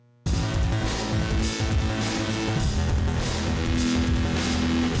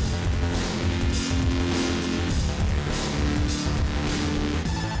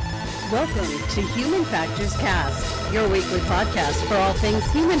Welcome to Human Factors Cast, your weekly podcast for all things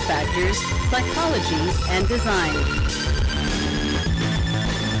human factors, psychology, and design.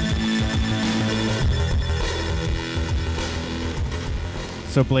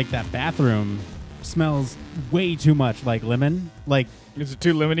 So, Blake, that bathroom smells way too much like lemon. Like, is it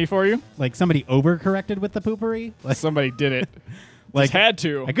too lemony for you? Like somebody overcorrected with the poopery? Like, somebody did it. Like, just had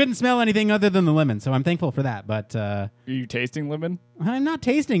to. I couldn't smell anything other than the lemon, so I'm thankful for that. But are you tasting lemon? I'm not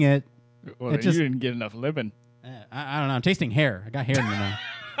tasting it. Well, you didn't get enough lemon. I don't know. I'm tasting hair. I got hair in my mouth.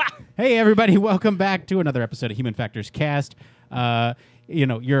 Hey, everybody. Welcome back to another episode of Human Factors Cast.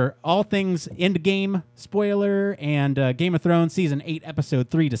 Your all things Endgame spoiler and Game of Thrones Season 8, Episode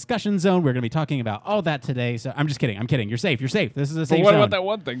 3 discussion zone. We're going to be talking about all that today. So I'm just kidding. I'm kidding. You're safe. You're safe. This is a safe zone. What about that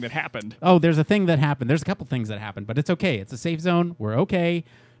one thing that happened? Oh, there's a thing that happened. There's a couple things that happened, but it's okay. It's a safe zone. We're okay.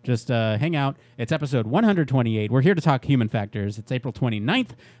 Just hang out. It's episode 128. We're here to talk human factors. It's April 29th,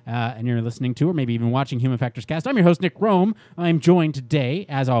 and you're listening to or maybe even watching Human Factors Cast. I'm your host, Nick Rome. I'm joined today,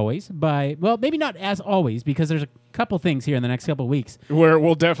 as always, by, well, maybe not as always, because there's a couple things here in the next couple weeks. Where it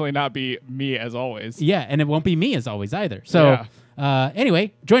will definitely not be me as always. Yeah, and it won't be me as always either. So,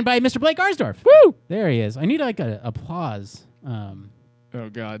 anyway, joined by Mr. Blake Arsdorf. Woo! There he is. I need like an applause. Oh,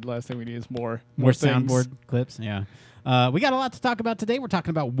 God. Last thing we need is more soundboard clips. Yeah. We got a lot to talk about today. We're talking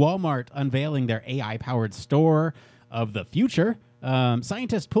about Walmart unveiling their AI-powered store of the future,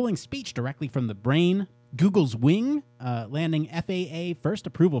 scientists pulling speech directly from the brain, Google's Wing landing FAA first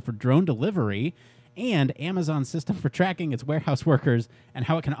approval for drone delivery, and Amazon's system for tracking its warehouse workers and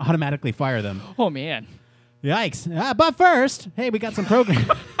how it can automatically fire them. Oh, man. Yikes. But first, hey, we got some program.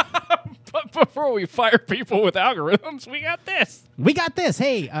 But before we fire people with algorithms, we got this. We got this.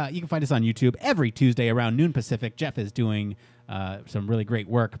 Hey, you can find us on YouTube every Tuesday around noon Pacific. Jeff is doing some really great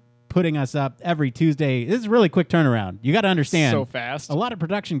work putting us up every Tuesday. This is a really quick turnaround. You got to understand. So fast. A lot of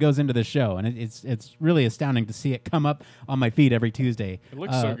production goes into this show, and it's really astounding to see it come up on my feed every Tuesday. It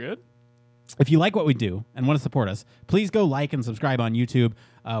looks so good. If you like what we do and want to support us, please go like and subscribe on YouTube.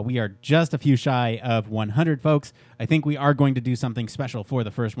 We are just a few shy of 100 folks. I think we are going to do something special for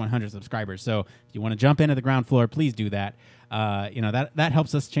the first 100 subscribers. So if you want to jump into the ground floor, please do that. That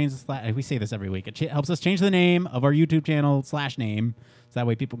helps us change the we say this every week. It helps us change the name of our YouTube channel /name. So that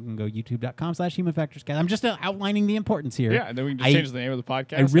way people can go youtube.com/humanfactorscast. I'm just outlining the importance here. Yeah, and then we can just change the name of the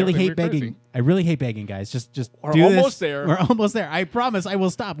podcast. I really hate begging. Crazy. I really hate begging, guys. Just we're do almost this. there. We're almost there. I promise I will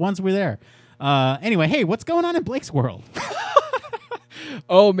stop once we're there. Anyway, hey, what's going on in Blake's world?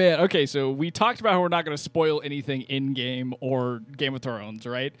 Oh, man. Okay, so we talked about how we're not going to spoil anything in-game or Game of Thrones,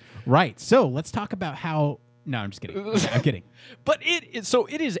 right? Right. So let's talk about how... No, I'm just kidding. I'm kidding. But it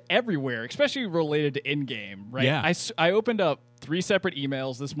is everywhere, especially related to in-game, right? Yeah. I opened up 3 separate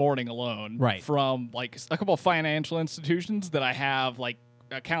emails this morning alone from like a couple of financial institutions that I have like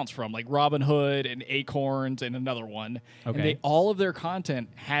accounts from, like Robinhood and Acorns and another one. Okay. And all of their content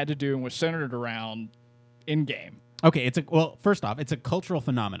had to do and was centered around in-game. Okay, first off, it's a cultural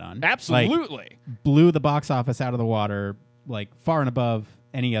phenomenon. Absolutely. Like, blew the box office out of the water, like far and above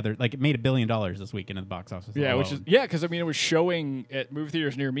any other. Like, it made $1 billion this weekend in the box office. Yeah, alone. because it was showing at movie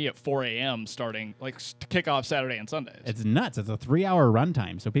theaters near me at 4 a.m. starting like to kick off Saturday and Sundays. It's nuts. It's a 3-hour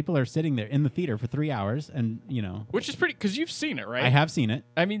runtime, so people are sitting there in the theater for 3 hours, and which is pretty because you've seen it, right? I have seen it.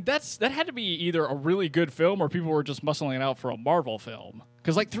 I mean, that had to be either a really good film or people were just muscling it out for a Marvel film.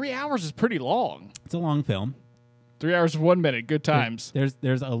 Because like 3 hours is pretty long. It's a long film. 3 hours, 1 minute, good times.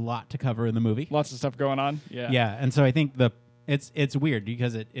 There's a lot to cover in the movie. Lots of stuff going on. Yeah. Yeah, and so I think it's weird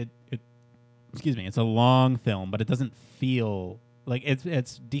because it excuse me, it's a long film, but it doesn't feel like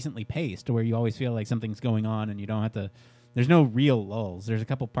it's decently paced to where you always feel like something's going on and you don't have to. There's no real lulls. There's a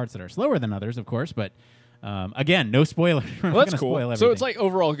couple parts that are slower than others, of course, but again, no spoilers. Well, that's cool. So it's like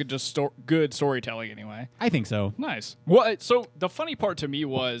overall good storytelling anyway. I think so. Nice. Well, so the funny part to me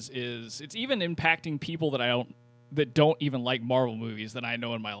is it's even impacting people that don't even like Marvel movies that I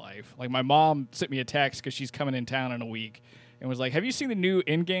know in my life. Like my mom sent me a text because she's coming in town in a week and was like, "Have you seen the new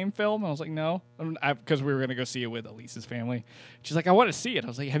Endgame film?" And I was like, "No," because we were going to go see it with Elise's family. She's like, "I want to see it." I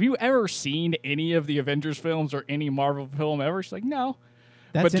was like, "Have you ever seen any of the Avengers films or any Marvel film ever?" She's like, "No."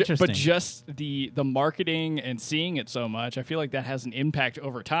 That's interesting. But just the marketing and seeing it so much, I feel like that has an impact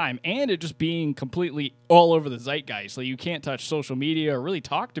over time, and it just being completely all over the zeitgeist. Like you can't touch social media or really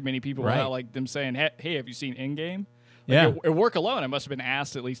talk to many people without like them saying, "Hey, have you seen Endgame?" Like at work alone, I must have been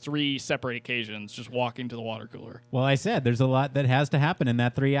asked at least 3 separate occasions just walking to the water cooler. Well, I said there's a lot that has to happen in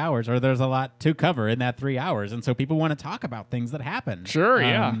that 3 hours, or there's a lot to cover in that 3 hours, and so people want to talk about things that happen. Sure,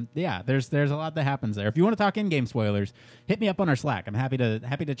 yeah. There's a lot that happens there. If you want to talk in-game spoilers, hit me up on our Slack. I'm happy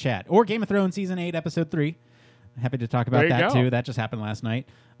to chat. Or Game of Thrones Season 8, Episode 3. Happy to talk about There you that go. too. That just happened last night,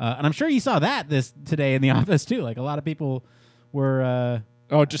 and I'm sure you saw that today in the office too. Like a lot of people were.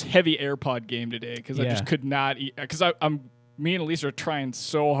 Oh, just heavy AirPod game today because I Yeah. just could not eat. Because me and Elise are trying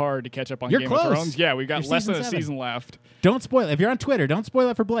so hard to catch up on You're Game close. of Thrones. Yeah, we got You're less than season a 7. season left. Don't spoil it. If you're on Twitter, don't spoil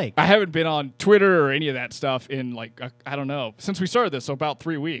it for Blake. I haven't been on Twitter or any of that stuff in I don't know, since we started this, so about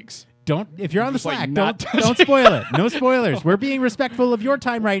 3 weeks. Don't if you're on the Just, like, Slack, not don't spoil it. No spoilers. We're being respectful of your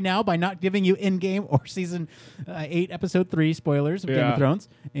time right now by not giving you in-game or season 8, episode 3 spoilers of Game Yeah. of Thrones,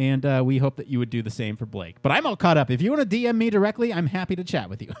 and we hope that you would do the same for Blake. But I'm all caught up. If you want to DM me directly, I'm happy to chat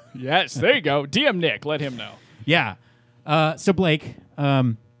with you. Yes, there you go. DM Nick, let him know. Yeah. So Blake,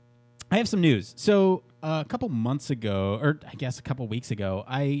 I have some news. So a couple months ago, or I guess a couple weeks ago,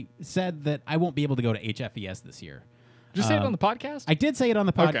 I said that I won't be able to go to HFES this year. Did you say it on the podcast? I did say it on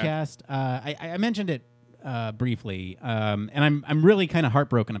the Okay. podcast. I mentioned it briefly, and I'm really kind of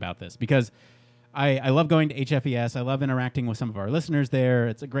heartbroken about this because I love going to HFES. I love interacting with some of our listeners there.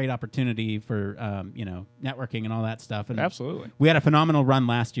 It's a great opportunity for networking and all that stuff. And Absolutely. we had a phenomenal run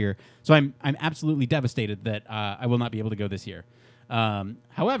last year, so I'm absolutely devastated that I will not be able to go this year.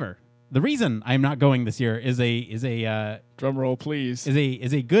 However, the reason I'm not going this year is a Drum roll, please.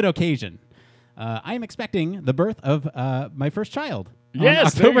 is a good occasion. I am expecting the birth of my first child on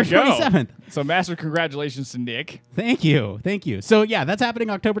Yes, October there you go. 27th. So massive congratulations to Nick. Thank you. So yeah, that's happening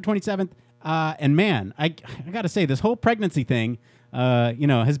October 27th. And man, I got to say, this whole pregnancy thing,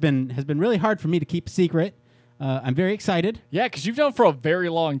 has been really hard for me to keep secret. I'm very excited. Yeah, because you've known it for a very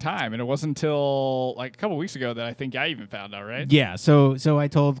long time, and it wasn't until like a couple weeks ago that I think I even found out, right? Yeah. So I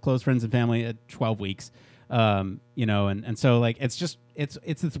told close friends and family at 12 weeks. And so like it's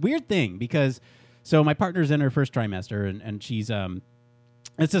this weird thing because so my partner's in her first trimester and she's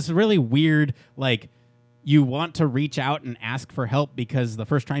it's this really weird like you want to reach out and ask for help because the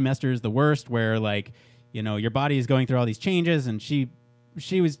first trimester is the worst where like your body is going through all these changes and she's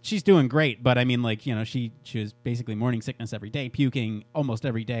doing great, but I mean like she was basically morning sickness every day, puking almost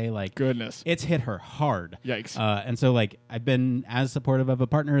every day, like Goodness. it's hit her hard. Yikes. And so like I've been as supportive of a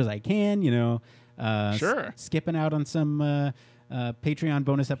partner as I can, Sure. skipping out on some Patreon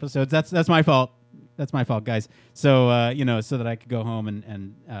bonus episodes. That's my fault. That's my fault, guys. So so that I could go home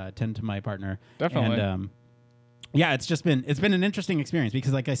and tend to my partner. Definitely. And yeah, it's been an interesting experience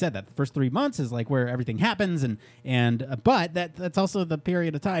because, like I said, that first 3 months is like where everything happens, but that's also the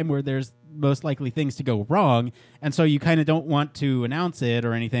period of time where there's most likely things to go wrong, and so you kind of don't want to announce it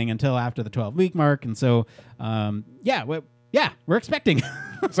or anything until after the 12-week mark, and so we're expecting.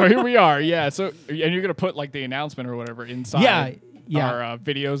 So here we are. Yeah. So and you're gonna put like the announcement or whatever inside. Yeah. Our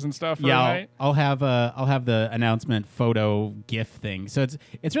videos and stuff. For Yeah, tonight? I'll have the announcement photo GIF thing. So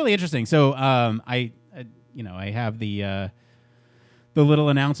it's really interesting. So I have the little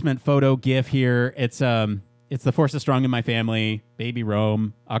announcement photo GIF here. It's the Force is Strong in My Family, Baby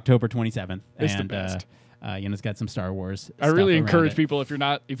Rome, October 27th. It's and, the best. It's got some Star Wars. I really stuff around encourage it. people if you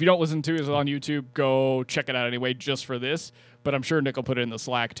don't listen to it on YouTube, go check it out anyway just for this. But I'm sure Nick will put it in the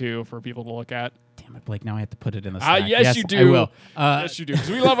Slack too for people to look at. Damn it, Blake! Now I have to put it in the Slack. Yes, you do. I will. Yes, you do. Because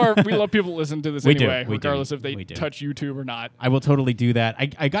we love people to listen to this We do, anyway, we do, regardless if they we do. touch YouTube or not. I will totally do that.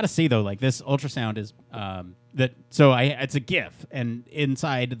 I gotta say though, like this ultrasound is it's a GIF, and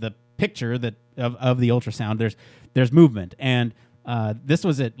inside the picture of the ultrasound, there's movement, and this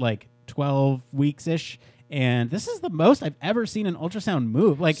was at like 12 weeks ish, and this is the most I've ever seen an ultrasound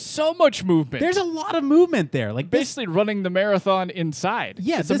move. Like So much movement. there's a lot of movement there. Like this basically running the marathon inside.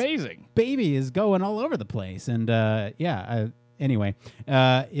 Yeah, it's this- amazing. baby is going all over the place, and anyway,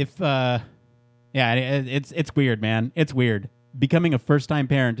 it's weird, man. It's weird. Becoming a first-time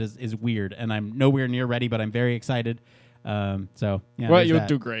parent is weird, and I'm nowhere near ready, but I'm very excited. Well, there's you'll that.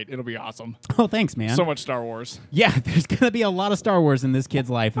 do great. It'll be awesome. Oh, thanks, man. So much Star Wars. Yeah, there's gonna be a lot of Star Wars in this kid's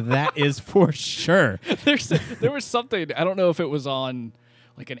life. That is for sure. There was something, I don't know if it was on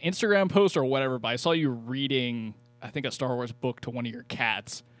like an Instagram post or whatever, but I saw you reading, I think, a Star Wars book to one of your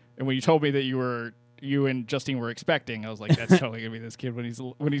cats. And when you told me that you and Justine were expecting, I was like, that's totally gonna be this kid when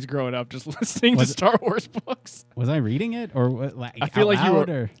he's growing up, just listening to Was it- Star Wars books. Was I reading it or what, like? I feel out like you loud,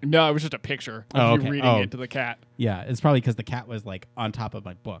 were. Or? No, it was just a picture of Oh, you okay. reading Oh. it to the cat. Yeah, it's probably because the cat was like on top of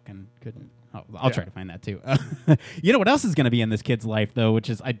my book and couldn't. Oh, I'll Yeah. try to find that too. You know what else is going to be in this kid's life though, which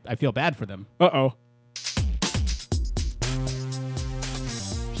is I feel bad for them. Uh-oh.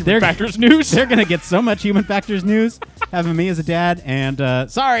 They're Factors news. they're going to get so much Human Factors news having me as a dad. And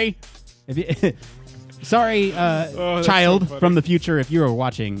sorry, if you, sorry, that's child so funny. from the future, if you are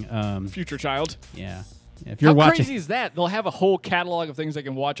watching. Future child. Yeah, if you're How watching. crazy is that? They'll have a whole catalog of things they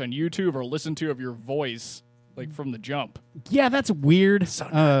can watch on YouTube or listen to of your voice, like from the jump. Yeah, that's weird. So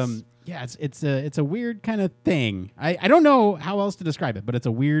nuts. Yeah, it's a weird kind of thing. I don't know how else to describe it, but it's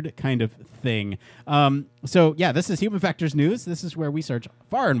a weird kind of thing. So yeah, this is Human Factors News. This is where we search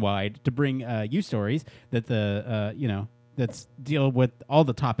far and wide to bring you stories that that's deal with all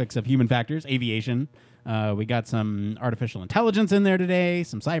the topics of human factors, aviation. We got some artificial intelligence in there today,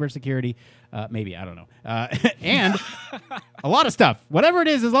 some cybersecurity, maybe, I don't know, and a lot of stuff. Whatever it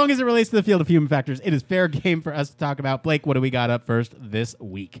is, as long as it relates to the field of human factors, it is fair game for us to talk about. Blake, what do we got up first this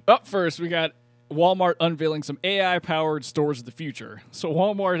week? Up first, we got Walmart unveiling some AI-powered stores of the future. So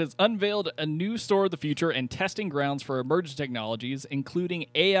Walmart has unveiled a new store of the future and testing grounds for emerging technologies, including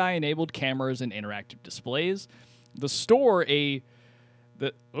AI-enabled cameras and interactive displays. The store, here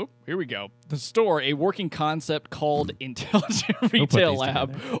we go. The store, a working concept called Intelligent Retail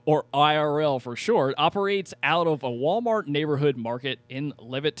Lab, or IRL for short, operates out of a Walmart neighborhood market in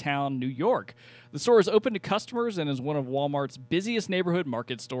Levittown, New York. The store is open to customers and is one of Walmart's busiest neighborhood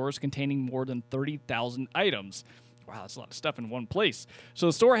market stores, containing more than 30,000 items. Wow, that's a lot of stuff in one place. So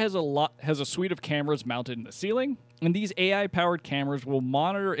the store has a suite of cameras mounted in the ceiling, and these AI-powered cameras will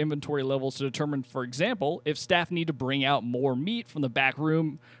monitor inventory levels to determine, for example, if staff need to bring out more meat from the back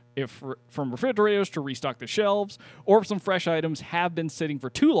room, from refrigerators to restock the shelves, or if some fresh items have been sitting for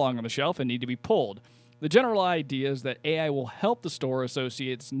too long on the shelf and need to be pulled. The general idea is that AI will help the store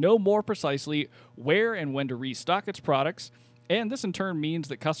associates know more precisely where and when to restock its products. And this in turn means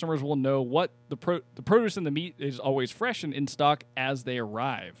that customers will know what the produce and the meat is always fresh and in stock as they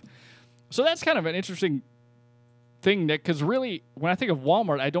arrive. So that's kind of an interesting thing, Nick, because really, when I think of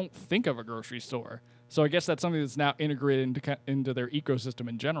Walmart, I don't think of a grocery store. So I guess that's something that's now integrated into their ecosystem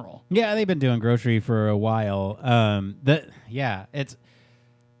in general. Yeah, they've been doing grocery for a while.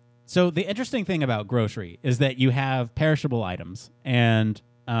 So the interesting thing about grocery is that you have perishable items, and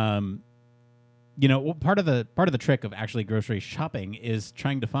part of the trick of actually grocery shopping is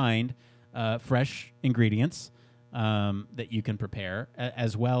trying to find fresh ingredients that you can prepare,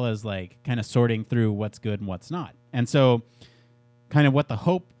 as well as like kind of sorting through what's good and what's not. And so kind of what the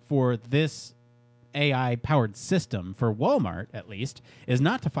hope for this AI-powered system, for Walmart at least, is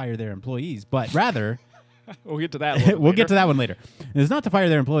not to fire their employees, but rather... We'll get to that we'll get to that one later. It's not to fire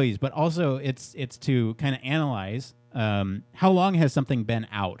their employees, but also it's to kind of analyze how long has something been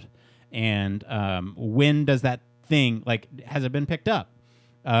out, and when does that thing, like, has it been picked up?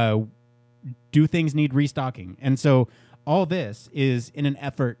 Do things need restocking? And so all this is in an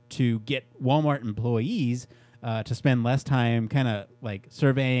effort to get Walmart employees to spend less time kind of like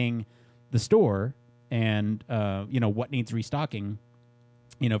surveying the store and what needs restocking.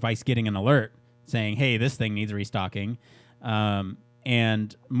 Vice getting an alert saying, hey, this thing needs restocking,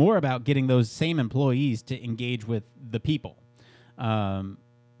 and more about getting those same employees to engage with the people,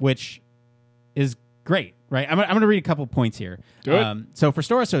 which is great, right? I'm going to read a couple points here. Do it. So for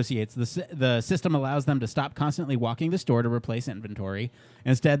store associates, the system allows them to stop constantly walking the store to replace inventory.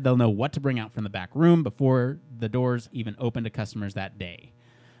 Instead, they'll know what to bring out from the back room before the doors even open to customers that day.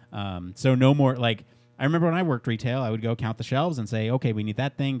 So no more, like, I remember when I worked retail, I would go count the shelves and say, okay, we need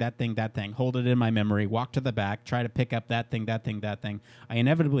that thing, hold it in my memory, walk to the back, try to pick up that thing. I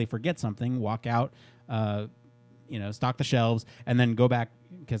inevitably forget something, walk out, stock the shelves, and then go back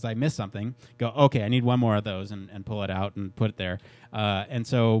because I missed something, go, okay, I need one more of those, and pull it out and put it there. And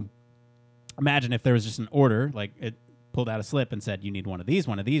so imagine if there was just an order, like it pulled out a slip and said, you need one of these,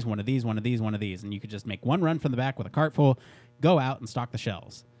 one of these, one of these, one of these, one of these, and you could just make one run from the back with a cart full, go out and stock the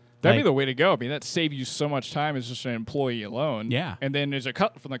shelves. That'd be the way to go. I mean, that saves you so much time as just an employee alone. Yeah. And then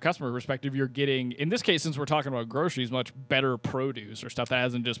from the customer perspective, you're getting, in this case, since we're talking about groceries, much better produce or stuff that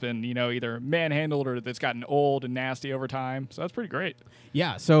hasn't just been, either manhandled or that's gotten old and nasty over time. So that's pretty great.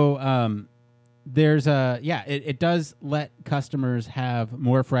 Yeah. So there's it does let customers have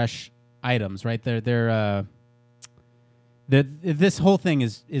more fresh items, right? This whole thing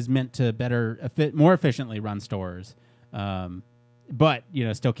is meant to more efficiently run stores. But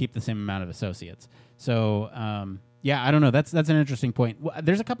still keep the same amount of associates. So I don't know. That's an interesting point.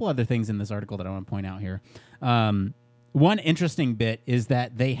 There's a couple other things in this article that I want to point out here. One interesting bit is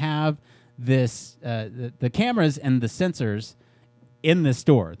that they have this the cameras and the sensors in the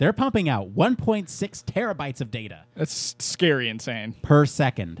store. They're pumping out 1.6 terabytes of data. That's scary, insane per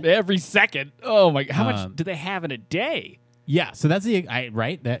second. Every second. Oh my! How much do they have in a day? Yeah. So that's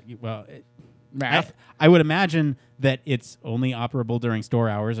right. Math. I would imagine that it's only operable during store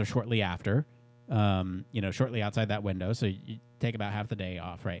hours or shortly after, shortly outside that window. So you take about half the day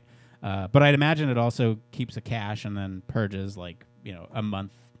off, right? But I'd imagine it also keeps a cache and then purges a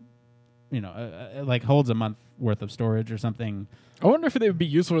month, like holds a month worth of storage or something. I wonder if it would be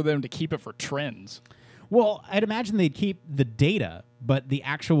useful for them to keep it for trends. Well, I'd imagine they'd keep the data, but the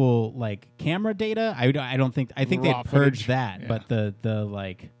actual like camera data, I don't think. I think Raw they'd purge footage. that, Yeah. but the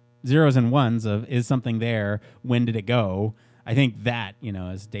like zeros and ones of is something there? When did it go? I think that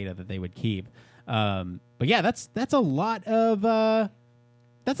is data that they would keep. But yeah, that's a lot of data.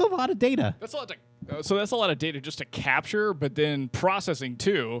 That's a lot that's a lot of data just to capture, but then processing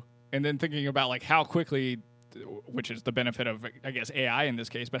too, and then thinking about like how quickly, which is the benefit of I guess AI in this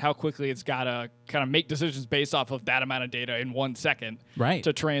case, but how quickly it's got to kind of make decisions based off of that amount of data in 1 second, Right.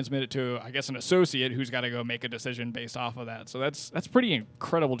 to transmit it to I guess an associate who's got to go make a decision based off of that. So that's pretty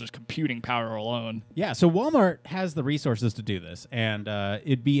incredible, just computing power alone. Yeah, so Walmart has the resources to do this, and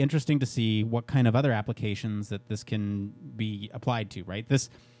it'd be interesting to see what kind of other applications that this can be applied to, right?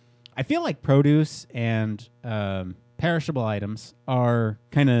 I feel like produce and perishable items are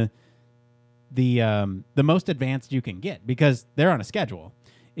kind of the most advanced you can get because they're on a schedule.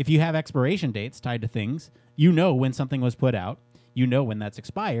 If you have expiration dates tied to things, when something was put out, when that's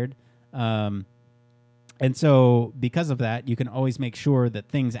expired. And so because of that, you can always make sure that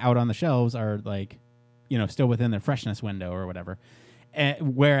things out on the shelves are like, still within their freshness window or whatever.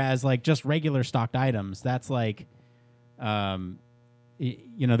 Whereas like just regular stocked items, that's like,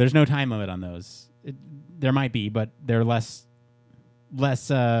 there's no time limit on those. There might be, but they're less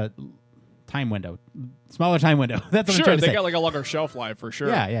time window, smaller time window. That's what I'm Sure, trying to they say. got like a longer shelf life for sure.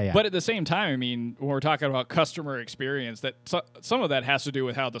 Yeah. But at the same time, I mean, when we're talking about customer experience, that some of that has to do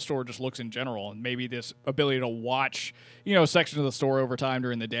with how the store just looks in general, and maybe this ability to watch, a section of the store over time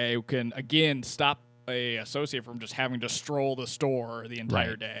during the day can again stop a associate from just having to stroll the store the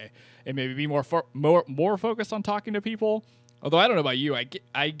entire Right. day, and maybe be more focused on talking to people. Although I don't know about you,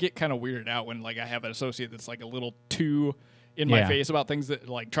 I get kind of weirded out when like I have an associate that's like a little too in my Yeah. face about things that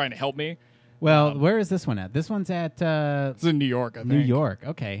like trying to help me. Well, where is this one at? This one's at It's in New York, I think. New York.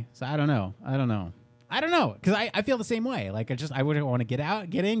 Okay, so I don't know because I feel the same way. Like I wouldn't want to get out,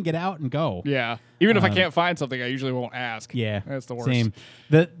 and go. Yeah. Even if I can't find something, I usually won't ask. Yeah, That's the worst. Same.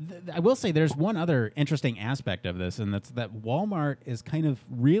 I will say there's one other interesting aspect of this, and that's that Walmart is kind of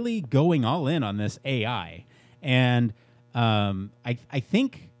really going all in on this AI, and I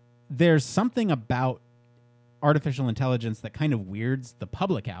think there's something about artificial intelligence that kind of weirds the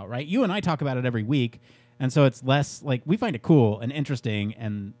public out, right? You and I talk about it every week, and so it's less like we find it cool and interesting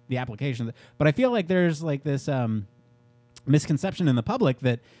and the applications, but I feel like there's like this misconception in the public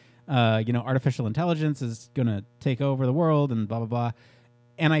that artificial intelligence is going to take over the world and blah blah blah,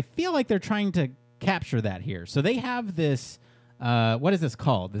 and I feel like they're trying to capture that here. So they have this what is this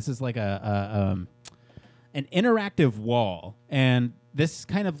called? This is like an interactive wall, and this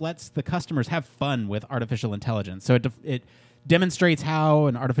kind of lets the customers have fun with artificial intelligence. So it demonstrates how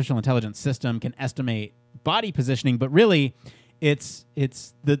an artificial intelligence system can estimate body positioning, but really it's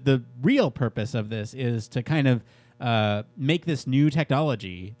the real purpose of this is to kind of make this new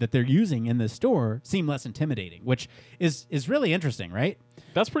technology that they're using in this store seem less intimidating, which is really interesting, right?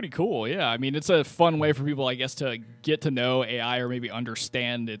 That's pretty cool. Yeah. I mean, it's a fun way for people, I guess, to get to know AI or maybe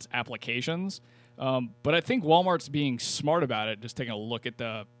understand its applications. But I think Walmart's being smart about it, just taking a look at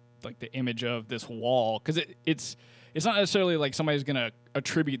the image of this wall, because it's not necessarily like somebody's going to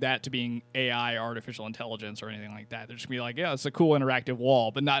attribute that to being AI or artificial intelligence or anything like that. They're just going to be like, yeah, it's a cool interactive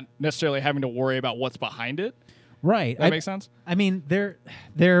wall, but not necessarily having to worry about what's behind it. Right. That makes sense? I mean, their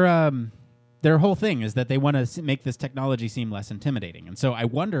whole thing is that they want to make this technology seem less intimidating. And so I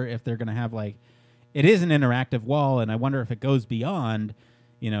wonder if they're going to have it is an interactive wall, and I wonder if it goes beyond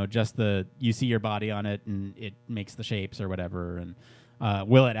just you see your body on it and it makes the shapes or whatever. And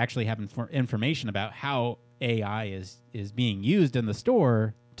will it actually have information about how AI is being used in the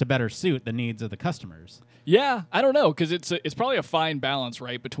store to better suit the needs of the customers? Yeah, I don't know, because it's probably a fine balance,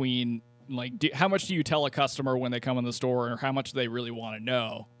 right, between like how much do you tell a customer when they come in the store, or how much do they really want to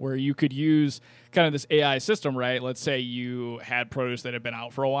know? Where you could use kind of this AI system, right? Let's say you had produce that had been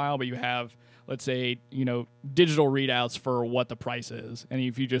out for a while, but you have, let's say, digital readouts for what the price is. And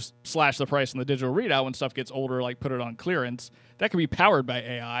if you just slash the price in the digital readout when stuff gets older, like put it on clearance, that can be powered by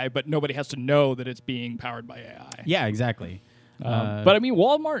AI, but nobody has to know that it's being powered by AI. Yeah, exactly. But I mean,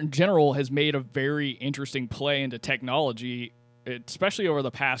 Walmart in general has made a very interesting play into technology, especially over the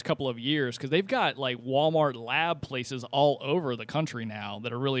past couple of years, because they've got like Walmart lab places all over the country now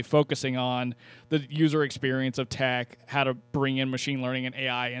that are really focusing on the user experience of tech, how to bring in machine learning and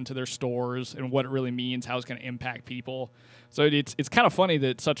AI into their stores, and what it really means, how it's going to impact people. So it's kind of funny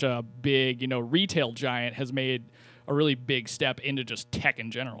that such a big retail giant has made a really big step into just tech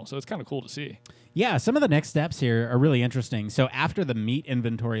in general. So it's kind of cool to see. Yeah, some of the next steps here are really interesting. So after the meat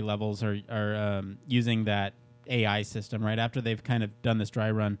inventory levels are using that AI system, right after they've kind of done this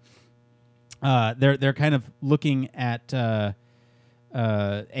dry run, they're kind of looking at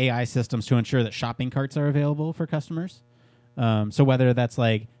AI systems to ensure that shopping carts are available for customers. So whether that's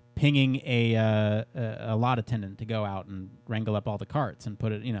like pinging a lot attendant to go out and wrangle up all the carts and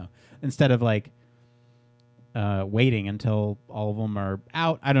put it, instead of like waiting until all of them are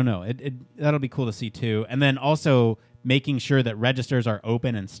out. I don't know. That'll be cool to see too. And then also making sure that registers are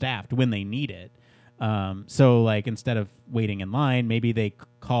open and staffed when they need it. So like instead of waiting in line, maybe they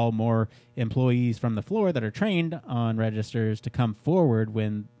call more employees from the floor that are trained on registers to come forward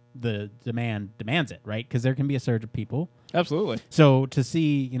when the demand demands it, right? Because there can be a surge of people. Absolutely. So to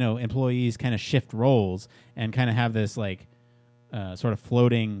see, employees kind of shift roles and kind of have this like sort of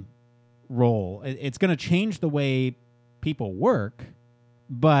floating role, it's going to change the way people work,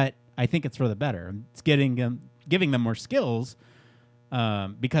 but I think it's for the better. It's giving them more skills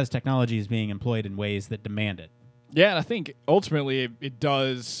because technology is being employed in ways that demand it. Yeah, and I think ultimately it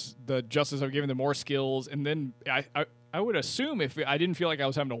does the justice of giving them more skills. And then I would assume if I didn't feel like I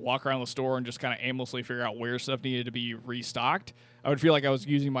was having to walk around the store and just kind of aimlessly figure out where stuff needed to be restocked, I would feel like I was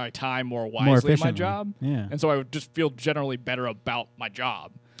using my time more wisely in my job. Yeah. And so I would just feel generally better about my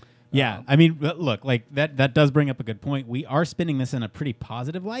job. Yeah. I mean, look, like that does bring up a good point. We are spinning this in a pretty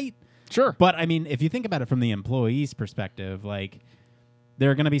positive light. Sure. But I mean, if you think about it from the employee's perspective, like there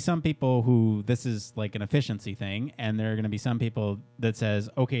are going to be some people who this is like an efficiency thing, and there are going to be some people that says,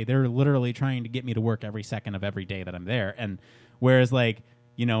 okay, they're literally trying to get me to work every second of every day that I'm there. And whereas like,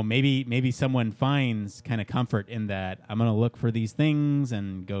 maybe someone finds kind of comfort in that I'm going to look for these things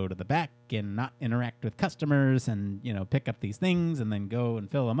and go to the back and not interact with customers and, pick up these things and then go and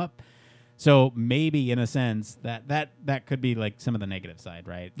fill them up. So maybe in a sense that could be like some of the negative side,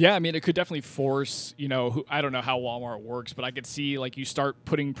 right? Yeah, I mean, it could definitely force, I don't know how Walmart works, but I could see like you start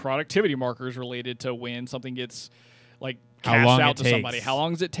putting productivity markers related to when something gets like cashed out to somebody. How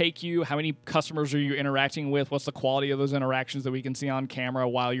long does it take you? How many customers are you interacting with? What's the quality of those interactions that we can see on camera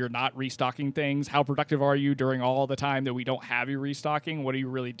while you're not restocking things? How productive are you during all the time that we don't have you restocking? What are you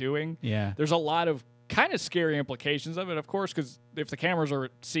really doing? Yeah. There's a lot of kind of scary implications of it, of course, because if the cameras are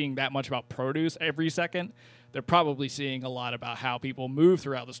seeing that much about produce every second, they're probably seeing a lot about how people move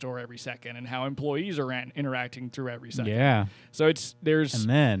throughout the store every second and how employees are interacting through every second. Yeah. So and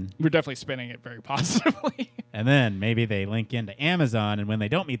then we're definitely spinning it very positively. And then maybe they link into Amazon, and when they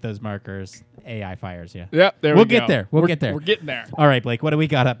don't meet those markers, AI fires you. Yep, there we'll we go. Get there. We'll get there. We're getting there. All right, Blake, what do we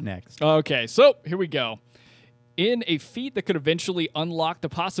got up next? Okay, so here we go. In a feat that could eventually unlock the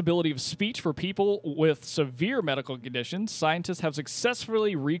possibility of speech for people with severe medical conditions, scientists have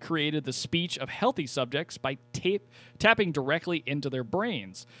successfully recreated the speech of healthy subjects by tapping directly into their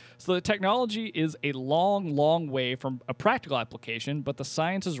brains. So the technology is a long, long way from a practical application, but the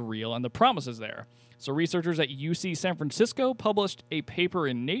science is real and the promise is there. So researchers at UC San Francisco published a paper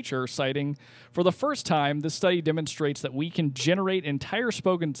in Nature citing, for the first time, this study demonstrates that we can generate entire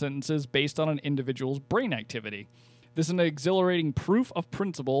spoken sentences based on an individual's brain activity. This is an exhilarating proof of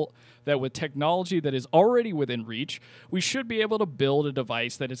principle that with technology that is already within reach, we should be able to build a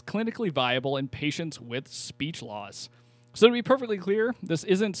device that is clinically viable in patients with speech loss. So to be perfectly clear, this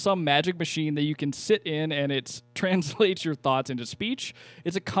isn't some magic machine that you can sit in and it translates your thoughts into speech.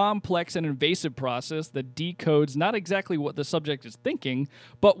 It's a complex and invasive process that decodes not exactly what the subject is thinking,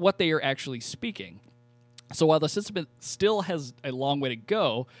 but what they are actually speaking. So while the system still has a long way to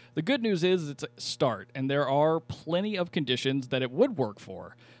go, the good news is it's a start, and there are plenty of conditions that it would work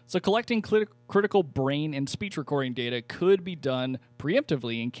for. So collecting critical brain and speech recording data could be done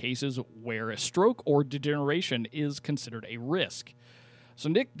preemptively in cases where a stroke or degeneration is considered a risk. So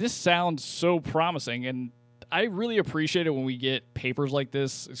Nick, this sounds so promising, and I really appreciate it when we get papers like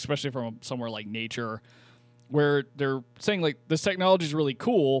this, especially from somewhere like Nature, where they're saying like this technology is really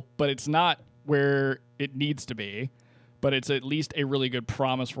cool, but it's not where it needs to be, but it's at least a really good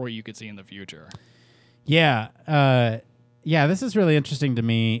promise for what you could see in the future. Yeah. This is really interesting to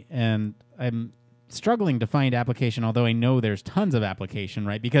me, and I'm struggling to find application, although I know there's tons of application,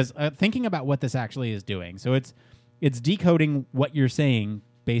 right? Because thinking about what this actually is doing. So it's decoding what you're saying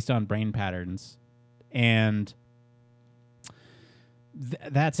based on brain patterns, and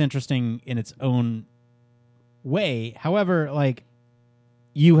that's interesting in its own way. However, like,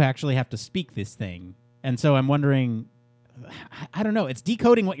 you actually have to speak this thing. And so I'm wondering, I don't know, it's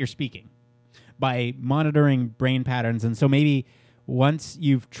decoding what you're speaking by monitoring brain patterns. And so maybe once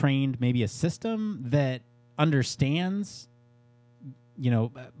you've trained maybe a system that understands,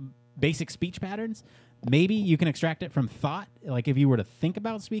 basic speech patterns, maybe you can extract it from thought. Like if you were to think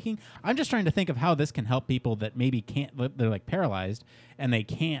about speaking, I'm just trying to think of how this can help people that maybe can't, they're like paralyzed and they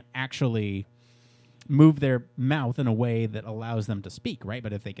can't actually move their mouth in a way that allows them to speak, right?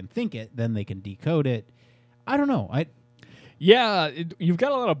 But if they can think it, then they can decode it. I don't know. Yeah, you've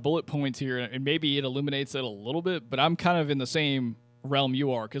got a lot of bullet points here, and maybe it illuminates it a little bit, but I'm kind of in the same realm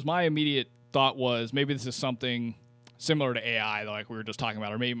you are, because my immediate thought was maybe this is something similar to AI, like we were just talking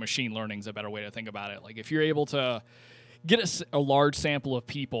about, or maybe machine learning is a better way to think about it. Like if you're able to get a large sample of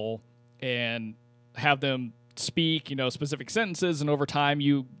people and have them speak, specific sentences, and over time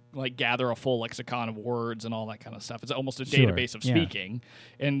you like gather a full lexicon of words and all that kind of stuff. It's almost a database of speaking,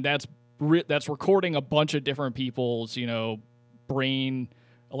 and that's recording a bunch of different people's, brain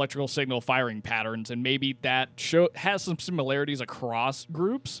electrical signal firing patterns, and maybe that has some similarities across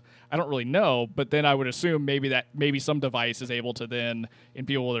groups. I don't really know, but then I would assume maybe some device is able to then, in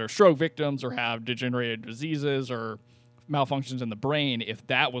people that are stroke victims or have degenerated diseases or malfunctions in the brain, if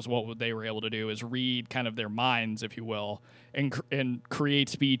that was what they were able to do, is read kind of their minds, if you will, and create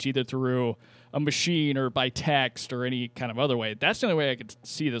speech either through a machine or by text or any kind of other way. That's the only way I could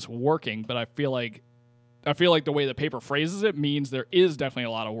see this working, but I feel like the way the paper phrases it means there is definitely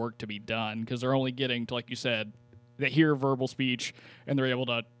a lot of work to be done, because they're only getting to, like you said, they hear verbal speech and they're able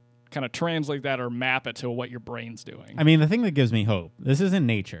to kind of translate that or map it to what your brain's doing. I mean, the thing that gives me hope, this is in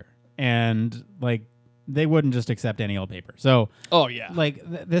Nature, and like they wouldn't just accept any old paper. So,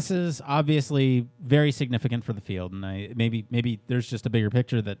 this is obviously very significant for the field, and maybe there's just a bigger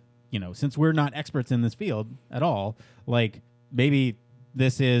picture that, since we're not experts in this field at all, like maybe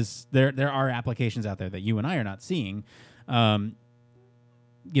this is there are applications out there that you and I are not seeing. Going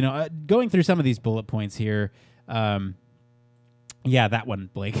through some of these bullet points here. That one,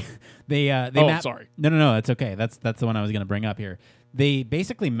 Blake. Sorry. No, it's okay. That's the one I was going to bring up here. They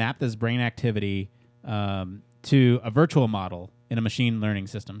basically map this brain activity to a virtual model in a machine learning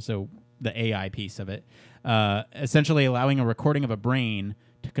system. So the AI piece of it, essentially allowing a recording of a brain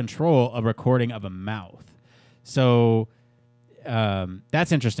to control a recording of a mouth. So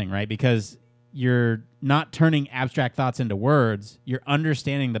that's interesting, right? Because you're not turning abstract thoughts into words. You're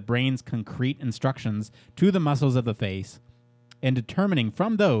understanding the brain's concrete instructions to the muscles of the face and determining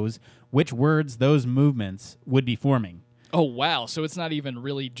from those which words those movements would be forming. Oh, wow. So it's not even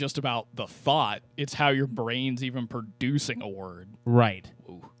really just about the thought. It's how your brain's even producing a word. Right.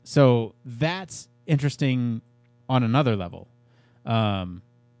 Ooh. So that's interesting on another level.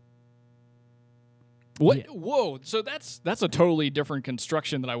 What? Yeah. Whoa! So that's a totally different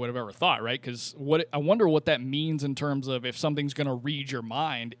construction than I would have ever thought, right? Because I wonder what that means in terms of if something's going to read your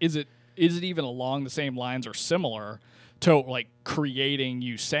mind. Is it even along the same lines or similar to like creating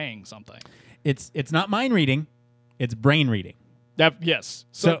you saying something? It's not mind reading, it's brain reading. Yes.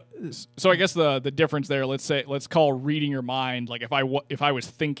 So I guess the difference there, let's call reading your mind, like if I was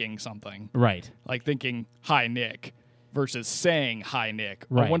thinking something, right? Like thinking "Hi, Nick." Versus saying "Hi, Nick."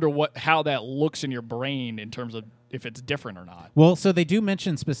 Right. I wonder how that looks in your brain in terms of if it's different or not. Well, so they do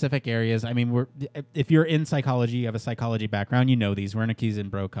mention specific areas. I mean, if you're in psychology, you have a psychology background, you know these Wernicke's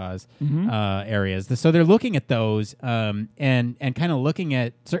and Brokaw's areas. So they're looking at those and kind of looking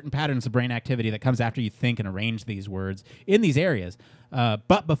at certain patterns of brain activity that comes after you think and arrange these words in these areas.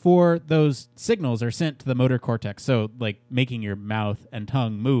 But before those signals are sent to the motor cortex, so like making your mouth and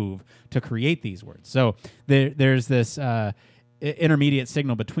tongue move to create these words. So there's this intermediate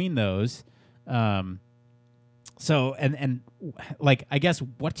signal between those. So like, I guess,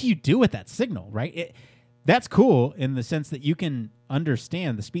 what do you do with that signal, right? That's cool in the sense that you can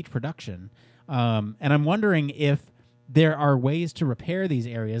understand the speech production. And I'm wondering if there are ways to repair these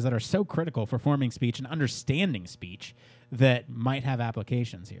areas that are so critical for forming speech and understanding speech that might have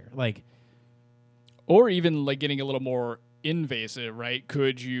applications here. Like, or even like getting a little more invasive, right?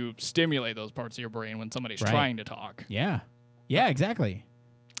 Could you stimulate those parts of your brain when somebody's trying to talk? Yeah, exactly.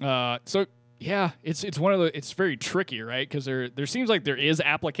 So yeah, it's one of the, it's very tricky, right? Because there seems like there is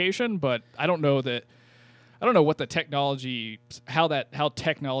application, but I don't know what the technology, how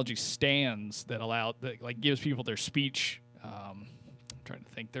technology stands that like gives people their speech. I'm trying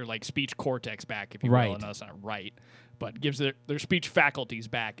to think, their like speech cortex back, if you will. And that's not right, but gives their speech faculties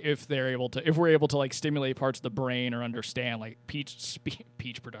back if we're able to like stimulate parts of the brain or understand like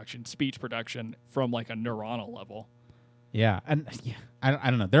speech production from like a neuronal level. Yeah, and I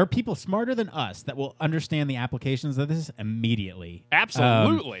don't know. There are people smarter than us that will understand the applications of this immediately.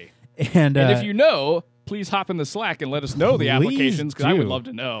 Absolutely. And if you know, please hop in the Slack and let us know the applications, because I would love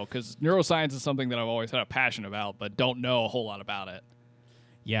to know, because neuroscience is something that I've always had a passion about, but don't know a whole lot about it.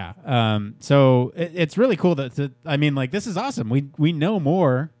 Yeah. So it's really cool that I mean, like, this is awesome. We know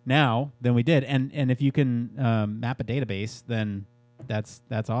more now than we did, and if you can map a database, then that's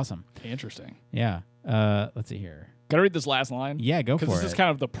awesome. Interesting. Yeah. Let's see here. Can I read this last line? Yeah, go for it. Because this is kind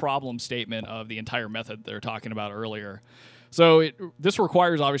of the problem statement of the entire method they're talking about earlier. So this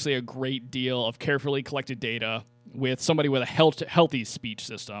requires obviously a great deal of carefully collected data with somebody with a healthy speech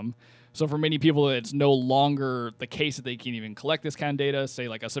system. So for many people, it's no longer the case that they can even collect this kind of data, say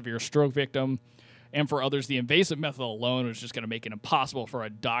like a severe stroke victim. And for others, the invasive method alone is just going to make it impossible for a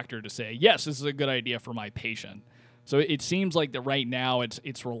doctor to say, yes, this is a good idea for my patient. So it seems like that right now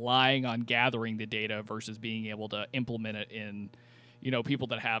it's relying on gathering the data versus being able to implement it in, people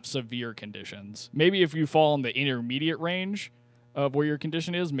that have severe conditions. Maybe if you fall in the intermediate range of where your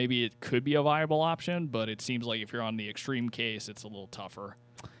condition is, maybe it could be a viable option, but it seems like if you're on the extreme case, it's a little tougher.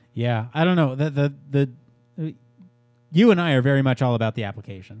 Yeah, I don't know. The you and I are very much all about the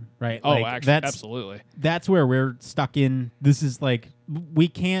application, right? Oh, like, actually, absolutely. That's where we're stuck in. This is like, we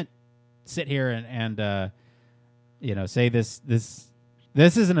can't sit here and say this is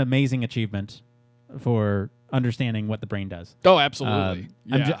an amazing achievement for understanding what the brain does. Oh, absolutely.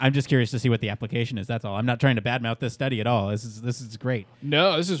 I'm just curious to see what the application is. That's all. I'm not trying to badmouth this study at all. This is great.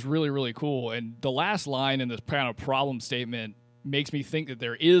 No, this is really, really cool. And the last line in this kind of problem statement makes me think that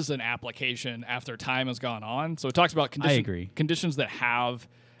there is an application after time has gone on. So it talks about conditions that have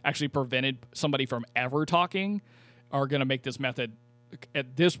actually prevented somebody from ever talking are going to make this method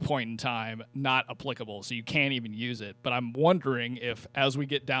at this point in time not applicable. So you can't even use it. But I'm wondering if as we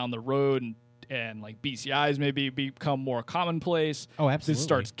get down the road and like BCIs maybe become more commonplace. Oh, absolutely. This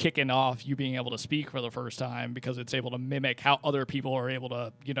starts kicking off you being able to speak for the first time because it's able to mimic how other people are able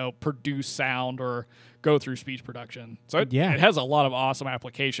to, produce sound or go through speech production. So it has a lot of awesome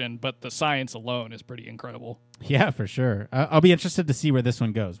application, but the science alone is pretty incredible. Yeah, for sure. I'll be interested to see where this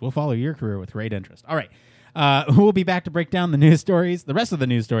one goes. We'll follow your career with great interest. All right. We'll be back to break down the rest of the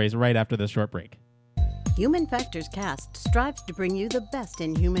news stories right after this short break. Human Factors Cast strives to bring you the best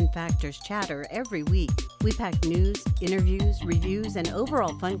in human factors chatter every week. We pack news, interviews, reviews, and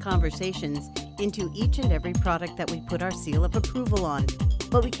overall fun conversations into each and every product that we put our seal of approval on.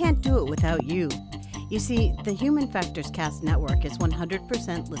 But we can't do it without you. You see, the Human Factors Cast network is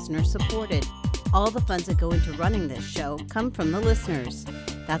 100% listener supported. All the funds that go into running this show come from the listeners.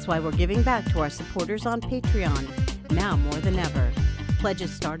 That's why we're giving back to our supporters on Patreon, now more than ever.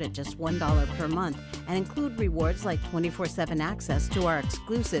 Pledges start at just $1 per month and include rewards like 24/7 access to our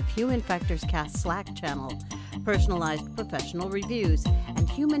exclusive Human Factors Cast Slack channel, personalized professional reviews, and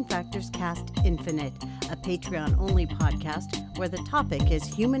Human Factors Cast Infinite, a Patreon-only podcast where the topic is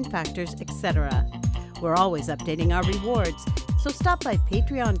human factors, etc. We're always updating our rewards, so stop by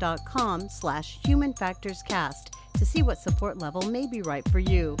patreon.com/humanfactorscast to see what support level may be right for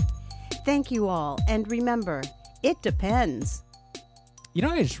you. Thank you all, and remember, it depends. You know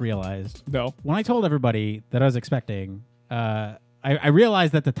what I just realized? No. When I told everybody that I was expecting, I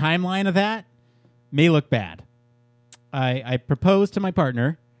realized that the timeline of that may look bad. I proposed to my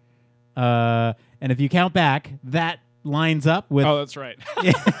partner, and if you count back, that lines up with... Oh, that's right.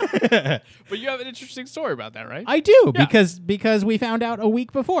 But you have an interesting story about that, right? I do, Yeah. because we found out a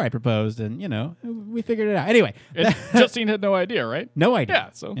week before I proposed, and, we figured it out. Anyway. And Justine had no idea, right? No idea. Yeah,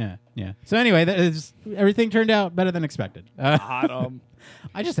 so... Yeah. So anyway, everything turned out better than expected.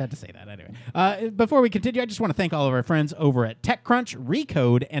 I just had to say that anyway. Before we continue, I just want to thank all of our friends over at TechCrunch,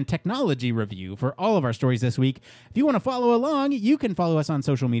 Recode, and Technology Review for all of our stories this week. If you want to follow along, you can follow us on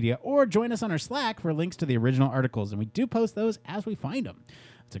social media or join us on our Slack for links to the original articles, and we do post those as we find them.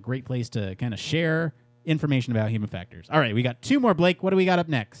 It's a great place to kind of share information about human factors. All right, we got two more, Blake. What do we got up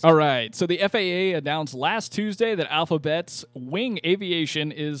next? All right, so the FAA announced last Tuesday that Alphabet's Wing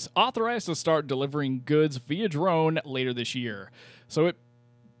Aviation is authorized to start delivering goods via drone later this year. So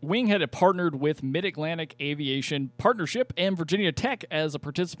Wing had partnered with Mid-Atlantic Aviation Partnership and Virginia Tech as a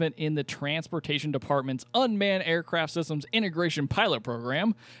participant in the Transportation Department's Unmanned Aircraft Systems Integration Pilot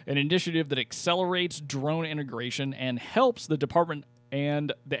Program, an initiative that accelerates drone integration and helps the department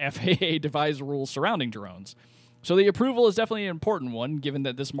and the FAA devise rules surrounding drones. So the approval is definitely an important one, given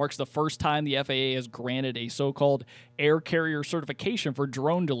that this marks the first time the FAA has granted a so-called air carrier certification for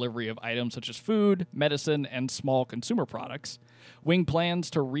drone delivery of items such as food, medicine, and small consumer products. Wing plans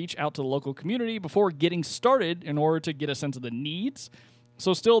to reach out to the local community before getting started in order to get a sense of the needs.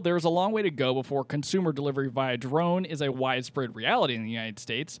 So still, there's a long way to go before consumer delivery via drone is a widespread reality in the United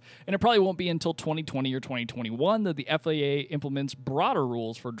States, and it probably won't be until 2020 or 2021 that the FAA implements broader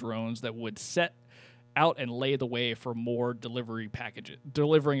rules for drones that would set out and lay the way for more delivering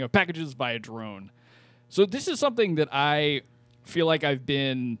of packages via drone. So this is something that I feel like I've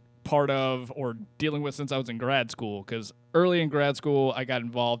been part of or dealing with since I was in grad school, because early in grad school I got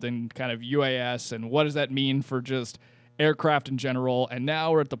involved in kind of UAS and what does that mean for just aircraft in general, and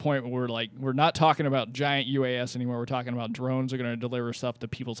now we're at the point where we're not talking about giant UAS anymore. We're talking about drones are going to deliver stuff to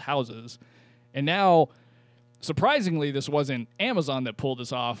people's houses. And now, surprisingly, this wasn't Amazon that pulled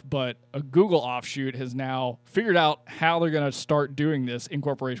this off, but a Google offshoot has now figured out how they're going to start doing this in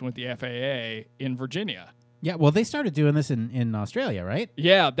cooperation with the FAA in Virginia. Yeah, well, they started doing this in Australia, right?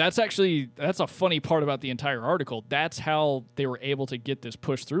 Yeah, that's a funny part about the entire article. That's how they were able to get this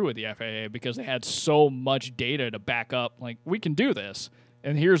pushed through with the FAA, because they had so much data to back up, like, we can do this.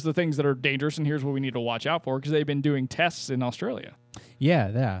 And here's the things that are dangerous, and here's what we need to watch out for, because they've been doing tests in Australia.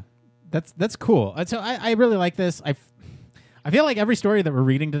 Yeah. That's cool. So I really like this. I feel like every story that we're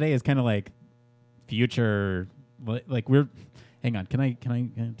reading today is kind of like future, like we're. Hang on, can I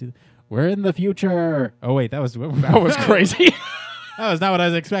do? We're in the future. Oh wait, that was Crazy. That was not what I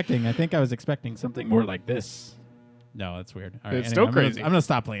was expecting. I think I was expecting something more like this. No, that's weird. All right, It's still crazy. I'm gonna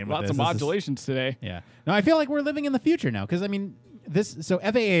stop playing with Lots this. of modulations today. Yeah. No, I feel like we're living in the future now, because I mean, this. So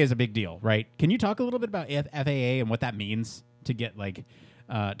FAA is a big deal, right? Can you talk a little bit about FAA and what that means to get like,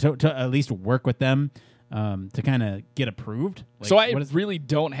 to at least work with them, to kind of get approved? Like, So I really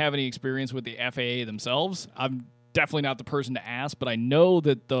don't have any experience with the FAA themselves. I'm definitely not the person to ask, but I know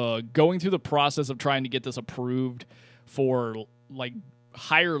that the going through the process of trying to get this approved for like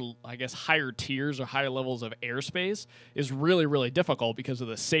higher tiers or higher levels of airspace is really, really difficult because of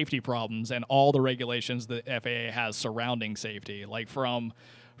the safety problems and all the regulations that FAA has surrounding safety, like from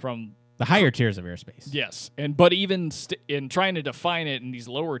the higher tiers of airspace. Yes, but even in trying to define it in these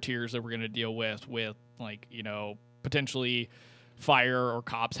lower tiers that we're going to deal with like, potentially fire or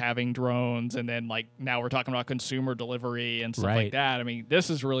cops having drones, and then like now we're talking about consumer delivery and stuff like that. I mean, this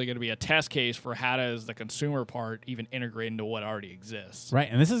is really going to be a test case for how does the consumer part even integrate into what already exists. Right,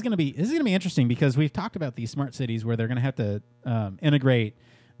 and this is going to be interesting, because we've talked about these smart cities where they're going to have to integrate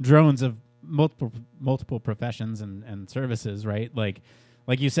drones of multiple professions and services, right? Like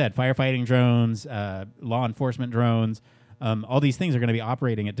you said, firefighting drones, law enforcement drones, all these things are going to be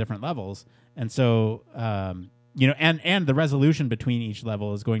operating at different levels, and so. And the resolution between each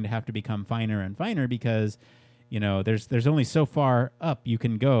level is going to have to become finer and finer, because, there's only so far up you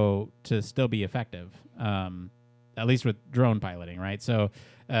can go to still be effective, at least with drone piloting, right? So,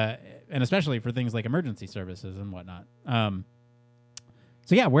 and especially for things like emergency services and whatnot.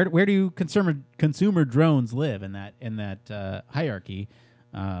 So yeah, where do consumer drones live in that hierarchy?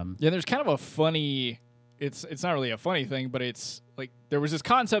 Yeah, there's kind of a funny. It's not really a funny thing, but it's like there was this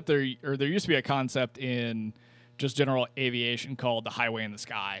concept there used to be a concept in just general aviation called the highway in the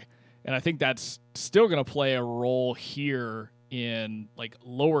sky. And I think that's still going to play a role here in like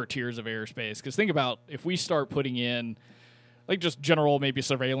lower tiers of airspace. Because think about if we start putting in like just general maybe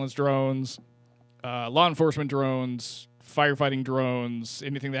surveillance drones, law enforcement drones, firefighting drones,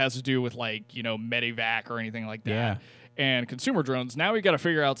 anything that has to do with like, medevac or anything like that. Yeah. And consumer drones, now we've got to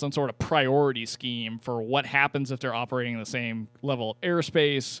figure out some sort of priority scheme for what happens if they're operating in the same level of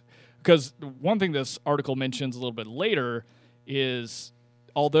airspace. Because one thing this article mentions a little bit later is,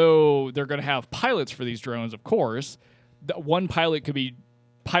 although they're going to have pilots for these drones, of course, one pilot could be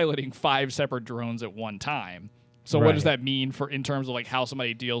piloting 5 separate drones at one time. So what does that mean in terms of like how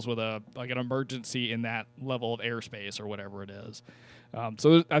somebody deals with an emergency in that level of airspace or whatever it is?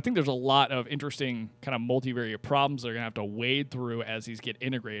 So I think there's a lot of interesting kind of multivariate problems they're going to have to wade through as these get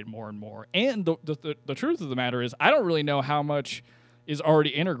integrated more and more. And the truth of the matter is, I don't really know how much is already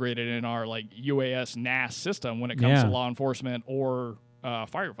integrated in our like UAS NAS system when it comes to law enforcement or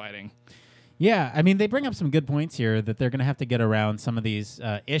firefighting. Yeah, I mean, they bring up some good points here that they're going to have to get around some of these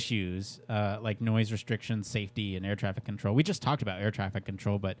issues like noise restrictions, safety, and air traffic control. We just talked about air traffic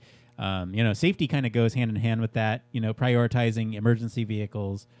control, but safety kind of goes hand in hand with that. Prioritizing emergency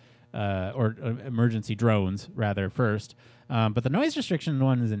vehicles or emergency drones rather first. But the noise restriction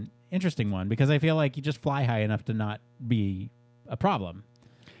one is an interesting one, because I feel like you just fly high enough to not be a problem.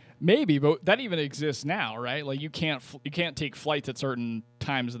 Maybe, but that even exists now, right? Like you can't take flights at certain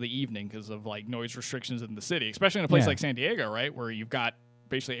times of the evening because of like noise restrictions in the city, especially in a place like San Diego, right, where you've got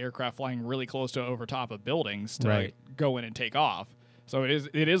basically aircraft flying really close to over top of buildings to like, go in and take off. So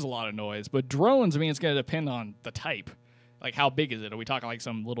it is a lot of noise. But drones, I mean, it's going to depend on the type. Like how big is it? Are we talking like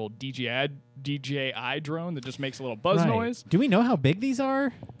some little DJI drone that just makes a little buzz noise? Do we know how big these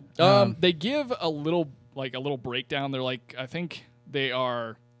are? They give a little breakdown. They're like, I think they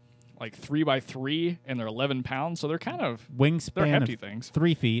are like 3x3 and they're 11 pounds. So they're kind of wingspan, they're hefty things.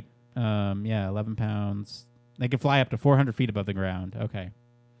 3 feet. 11 pounds. They can fly up to 400 feet above the ground. Okay.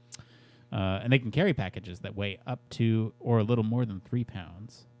 And they can carry packages that weigh up to or a little more than 3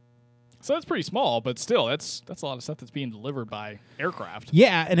 pounds. So that's pretty small, but still, that's a lot of stuff that's being delivered by aircraft.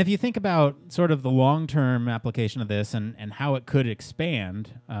 Yeah, and if you think about sort of the long-term application of this and how it could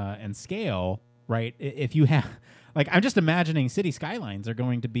expand and scale, right? If you have, like, I'm just imagining city skylines are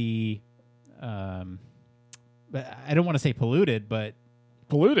going to be, I don't want to say polluted, but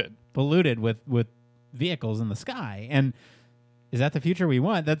polluted with vehicles in the sky. And is that the future we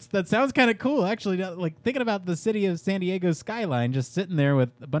want? That sounds kind of cool, actually. Like, thinking about the city of San Diego's skyline just sitting there with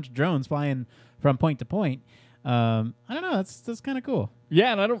a bunch of drones flying from point to point. I don't know. That's kind of cool.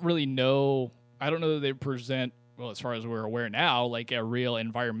 Yeah, and I don't really know. I don't know that they present, well, as far as we're aware now, like a real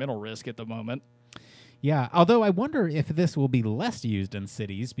environmental risk at the moment. Yeah, although I wonder if this will be less used in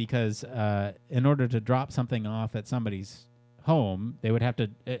cities because in order to drop something off at somebody's home, they would have to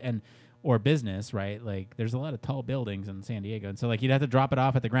or business, right? Like, there's a lot of tall buildings in San Diego, and so like you'd have to drop it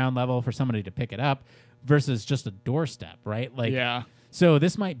off at the ground level for somebody to pick it up versus just a doorstep, right? Like, yeah. So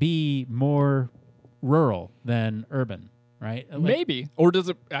this might be more rural than urban, right? Like, maybe. Or does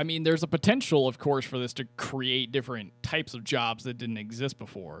it? I mean, there's a potential, of course, for this to create different types of jobs that didn't exist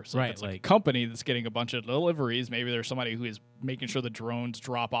before. So right, if it's like a company that's getting a bunch of deliveries, maybe there's somebody who is making sure the drones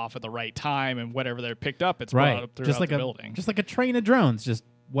drop off at the right time, and whatever they're picked up, it's brought up throughout the building. Just like a train of drones, just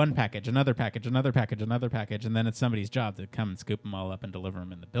one package, another package, another package, another package, and then it's somebody's job to come and scoop them all up and deliver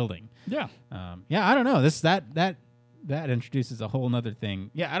them in the building. Yeah. Yeah, I don't know. That introduces a whole nother thing.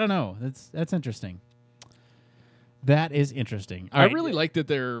 Yeah, I don't know. That's interesting. That is interesting. I really like that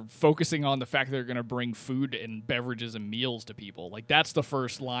they're focusing on the fact that they're going to bring food and beverages and meals to people. Like, that's the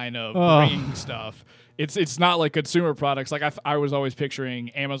first line of bringing stuff. It's not like consumer products. Like, I was always picturing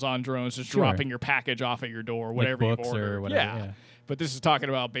Amazon drones just dropping your package off at your door, whatever like you've books ordered. Or whatever, yeah. But this is talking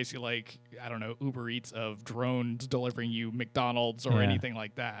about basically like, I don't know, Uber Eats of drones delivering you McDonald's or anything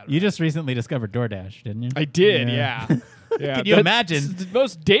like that. You just recently discovered DoorDash, didn't you? I did, yeah. Yeah. Can you imagine? It's the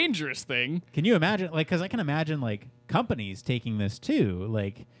most dangerous thing. Can you imagine? Like, because I can imagine like companies taking this too.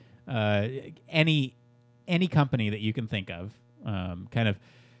 Like, any company that you can think of, kind of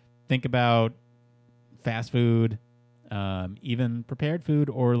think about fast food, even prepared food,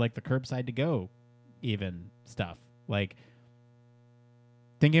 or like the curbside to go, even stuff like.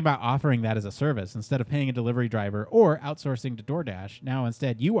 Thinking about offering that as a service instead of paying a delivery driver or outsourcing to DoorDash. Now,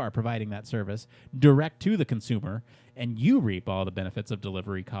 instead, you are providing that service direct to the consumer, and you reap all the benefits of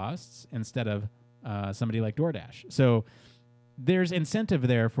delivery costs instead of somebody like DoorDash. So there's incentive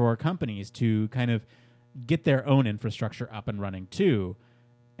there for companies to kind of get their own infrastructure up and running too.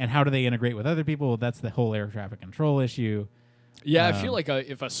 And how do they integrate with other people? That's the whole air traffic control issue. Yeah, I feel like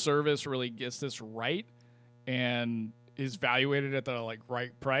if a service really gets this right and is valuated at the like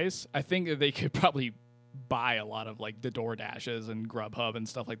right price, I think that they could probably buy a lot of like the DoorDashes and Grubhub and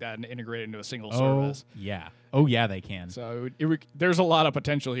stuff like that and integrate it into a single service. Oh yeah, they can. So there's a lot of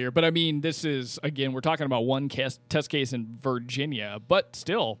potential here. But I mean, this is, again, we're talking about one test case in Virginia, but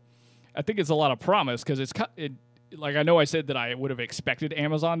still, I think it's a lot of promise because like, I know I said that I would have expected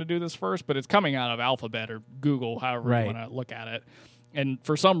Amazon to do this first, but it's coming out of Alphabet or Google, however you want to look at it. And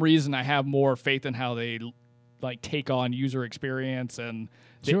for some reason, I have more faith in how they like take on user experience and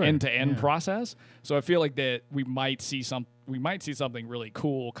the end-to-end process. So I feel like that we might see something really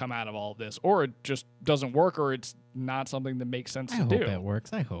cool come out of all of this, or it just doesn't work, or it's not something that makes sense to do. I hope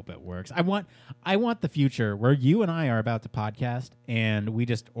it works. I want the future where you and I are about to podcast and we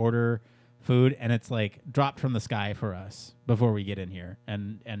just order food and it's like dropped from the sky for us before we get in here,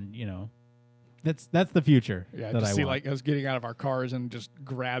 and you know. That's the future. Yeah, that just I see want. like us getting out of our cars and just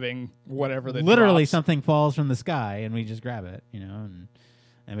grabbing whatever that literally drops. Something falls from the sky and we just grab it, you know,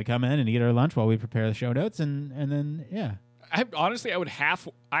 and we come in and eat our lunch while we prepare the show notes and then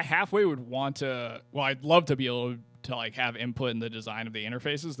I halfway would want to. Well, I'd love to be able to like have input in the design of the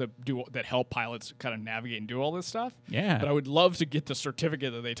interfaces that help pilots kind of navigate and do all this stuff. Yeah. But I would love to get the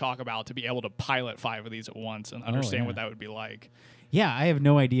certificate that they talk about to be able to pilot 5 of these at once and understand what that would be like. Yeah, I have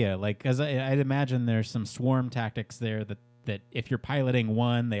no idea. Like, because I'd imagine there's some swarm tactics there that if you're piloting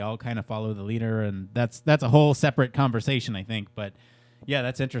one, they all kind of follow the leader, and that's a whole separate conversation, I think. But yeah,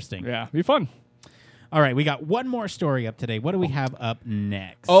 that's interesting. Yeah, it'd be fun. All right, we got one more story up today. What do we have up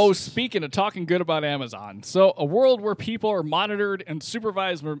next? Oh, speaking of talking good about Amazon. So a world where people are monitored and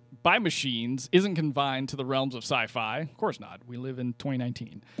supervised by machines isn't confined to the realms of sci-fi. Of course not. We live in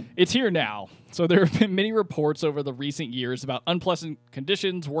 2019. It's here now. So there have been many reports over the recent years about unpleasant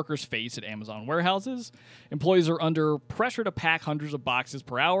conditions workers face at Amazon warehouses. Employees are under pressure to pack hundreds of boxes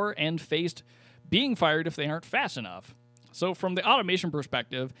per hour and faced being fired if they aren't fast enough. So from the automation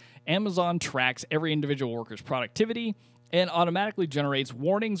perspective, Amazon tracks every individual worker's productivity and automatically generates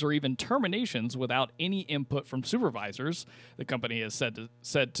warnings or even terminations without any input from supervisors. The company has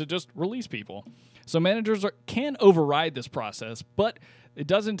said to just release people. So managers can override this process, but it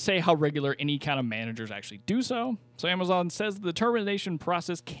doesn't say how regular any kind of managers actually do so. So Amazon says the termination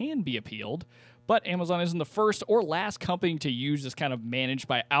process can be appealed, but Amazon isn't the first or last company to use this kind of managed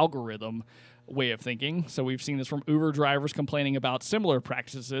by algorithm way of thinking. So we've seen this from Uber drivers complaining about similar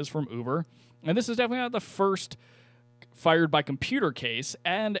practices from Uber. And this is definitely not the first fired by computer case.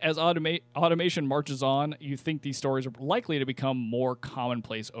 And as automation marches on, you think these stories are likely to become more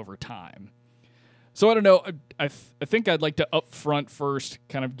commonplace over time. So I don't know. I think I'd like to upfront first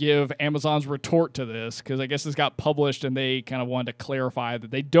kind of give Amazon's retort to this, because I guess this got published and they kind of wanted to clarify that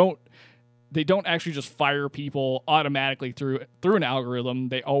they don't actually just fire people automatically through an algorithm.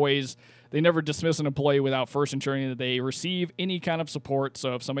 They never dismiss an employee without first ensuring that they receive any kind of support.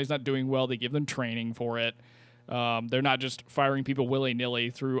 So if somebody's not doing well, they give them training for it. They're not just firing people willy-nilly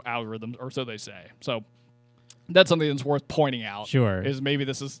through algorithms, or so they say. So that's something that's worth pointing out. Sure. Is maybe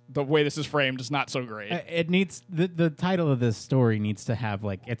this is the way this is framed is not so great. It needs the title of this story needs to have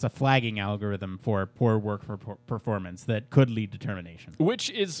it's a flagging algorithm for poor work performance that could lead to termination. Which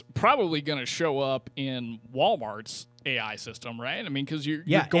is probably going to show up in Walmart's AI system, right? I mean, because you're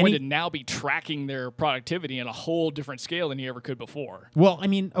going to now be tracking their productivity in a whole different scale than you ever could before. Well, I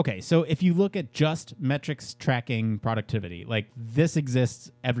mean, okay, so if you look at just metrics tracking productivity, this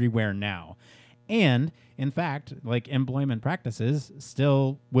exists everywhere now. And in fact, employment practices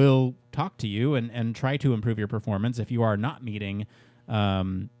still will talk to you and try to improve your performance if you are not meeting,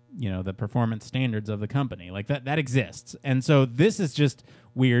 the performance standards of the company. That exists. And so this is just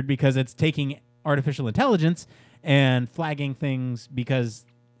weird because it's taking artificial intelligence and flagging things because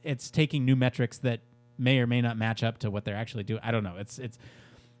it's taking new metrics that may or may not match up to what they're actually doing. I don't know.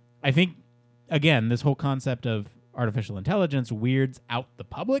 I think, again, this whole concept of artificial intelligence weirds out the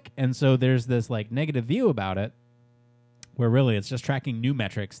public, and so there's this negative view about it where really it's just tracking new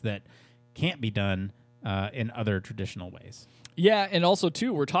metrics that can't be done in other traditional ways. Yeah, and also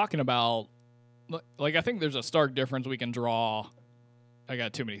too, we're talking about I think there's a stark difference we can draw. I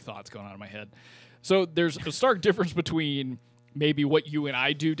got too many thoughts going on in my head. So there's a stark difference between maybe what you and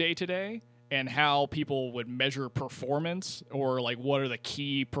I do day to day and how people would measure performance, or what are the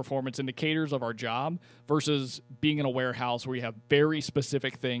key performance indicators of our job, versus being in a warehouse where you have very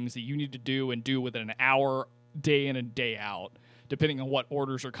specific things that you need to do and do within an hour, day in and day out, depending on what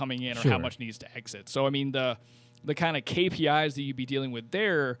orders are coming in or how much needs to exit. So, I mean, the kind of KPIs that you'd be dealing with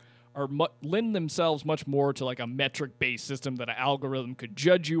there are lend themselves much more to a metric-based system that an algorithm could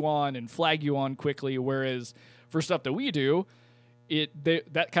judge you on and flag you on quickly, whereas for stuff that we do,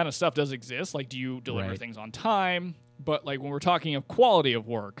 that kind of stuff does exist. Do you deliver things on time? But when we're talking of quality of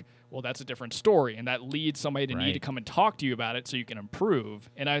work, well, that's a different story, and that leads somebody to need to come and talk to you about it so you can improve.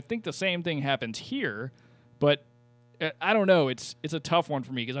 And I think the same thing happens here, but I don't know. It's a tough one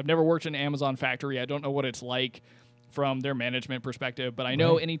for me because I've never worked in an Amazon factory. I don't know what it's like from their management perspective, but I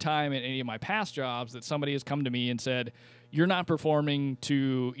know anytime in any of my past jobs that somebody has come to me and said, you're not performing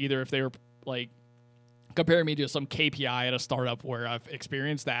to either if they were comparing me to some KPI at a startup where I've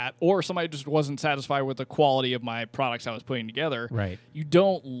experienced that, or somebody just wasn't satisfied with the quality of my products I was putting together. Right. You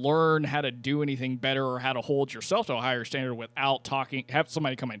don't learn how to do anything better or how to hold yourself to a higher standard without have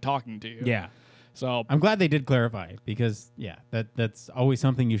somebody come and talking to you. Yeah. So I'm glad they did clarify because that's always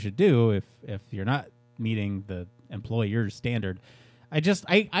something you should do if you're not meeting the employer's standard.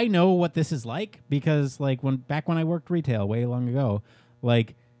 I know what this is like because when I worked retail way long ago,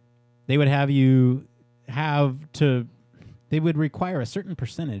 they would have you they would require a certain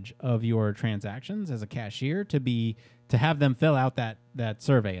percentage of your transactions as a cashier to have them fill out that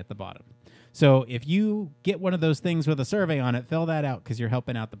survey at the bottom. So if you get one of those things with a survey on it, fill that out because you're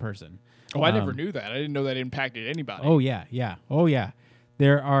helping out the person. Oh, I never knew that. I didn't know that impacted anybody. Oh yeah. Oh yeah.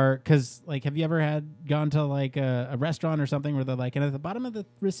 There are, because have you ever gone to a restaurant or something where they're and at the bottom of the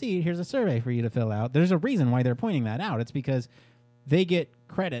receipt, here's a survey for you to fill out. There's a reason why they're pointing that out. It's because they get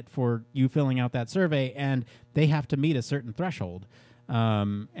credit for you filling out that survey, and they have to meet a certain threshold.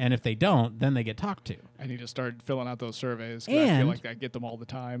 And if they don't, then they get talked to. I need to start filling out those surveys because I feel like I get them all the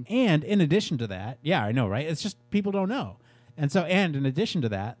time. And in addition to that, yeah, I know, right? It's just people don't know. And in addition to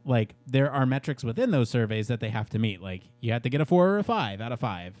that, there are metrics within those surveys that they have to meet. You have to get a 4 or a 5 out of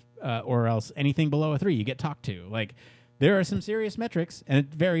 5, or else anything below a 3 you get talked to. There are some serious metrics, and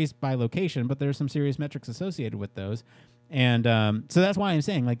it varies by location, but there are some serious metrics associated with those. And so that's why I'm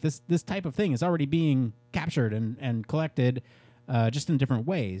saying this type of thing is already being captured and collected just in different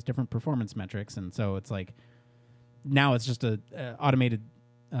ways, different performance metrics. And so it's now it's just a automated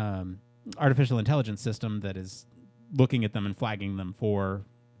artificial intelligence system that is looking at them and flagging them for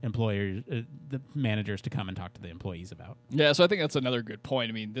employers, the managers to come and talk to the employees about. Yeah, so I think that's another good point.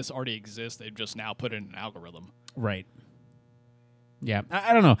 I mean, this already exists. They've just now put in an algorithm. Right. Yeah,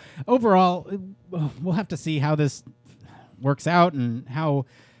 I don't know. Overall, we'll have to see how this works out and how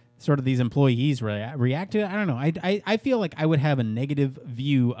sort of these employees react to it. I don't know. I feel like I would have a negative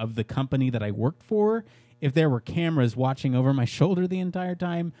view of the company that I worked for if there were cameras watching over my shoulder the entire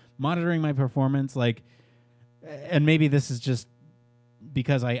time, monitoring my performance. Like, and maybe this is just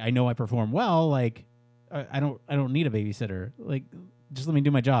because I know I perform well. Like, I don't need a babysitter. Like, just let me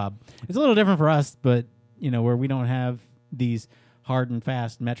do my job. It's a little different for us, but where we don't have these hard and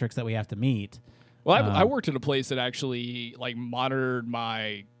fast metrics that we have to meet. Well, I worked at a place that actually monitored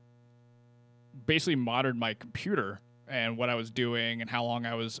my computer and what I was doing and how long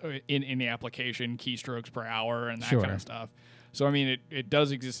I was in the application, keystrokes per hour, and that kind of stuff. So, I mean, it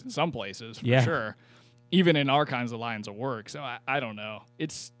does exist in some places for sure, even in our kinds of lines of work. So I don't know.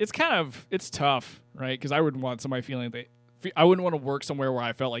 It's tough, right? Because I wouldn't want somebody feeling I wouldn't want to work somewhere where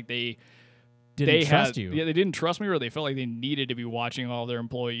I felt like they didn't trust you. Yeah, they didn't trust me, or they felt like they needed to be watching all their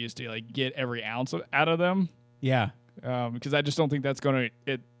employees to get every ounce out of them. Yeah. Because I just don't think that's going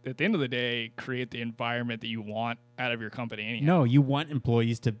to, at the end of the day, create the environment that you want out of your company anyhow. No, you want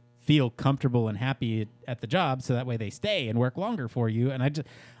employees to feel comfortable and happy at the job so that way they stay and work longer for you. And I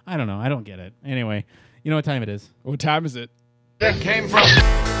don't know. I don't get it. Anyway, you know what time it is? What time is it? It came from.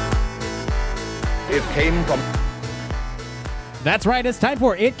 That's right. It's time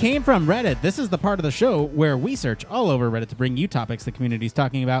for It Came From Reddit. This is the part of the show where we search all over Reddit to bring you topics the community's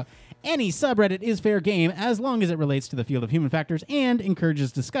talking about. Any subreddit is fair game as long as it relates to the field of human factors and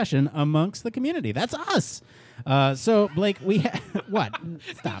encourages discussion amongst the community. That's us. So, Blake, we what?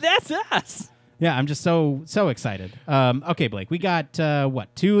 Stop. That's us. Yeah, I'm just so excited. Okay, Blake, we got, 2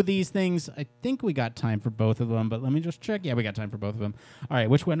 of these things. I think we got time for both of them, but let me just check. Yeah, we got time for both of them. All right,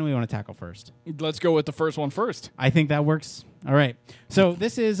 which one do we want to tackle first? Let's go with the first one first. I think that works. All right. So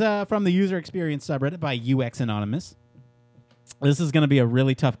this is from the user experience subreddit by UX Anonymous. This is going to be a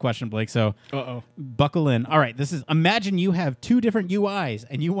really tough question, Blake, so buckle in. All right, this is, imagine you have 2 different UIs,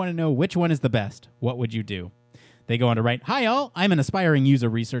 and you want to know which one is the best. What would you do? They go on to write, "Hi all, I'm an aspiring user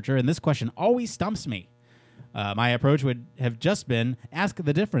researcher, and this question always stumps me. My approach would have just been, ask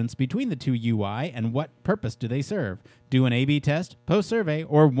the difference between the 2 UI and what purpose do they serve. Do an A/B test, post survey,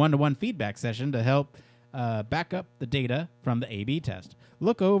 or one-to-one feedback session to help back up the data from the A/B test.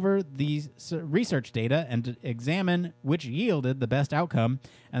 Look over these research data and examine which yielded the best outcome,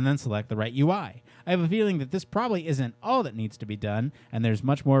 and then select the right UI. I have a feeling that this probably isn't all that needs to be done, and there's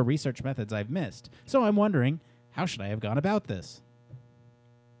much more research methods I've missed. So I'm wondering, how should I have gone about this?"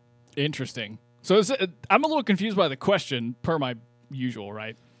 Interesting. So I'm a little confused by the question, per my usual,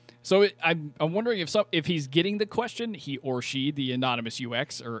 right? So I'm wondering if he's getting the question, he or she, the anonymous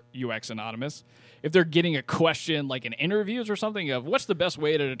UX or UX Anonymous, if they're getting a question like in interviews or something of what's the best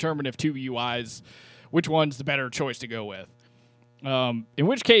way to determine if 2 UIs, which one's the better choice to go with. In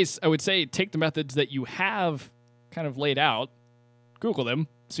which case, I would say take the methods that you have kind of laid out, Google them,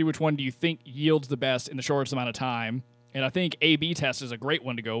 see which one do you think yields the best in the shortest amount of time. And I think A/B test is a great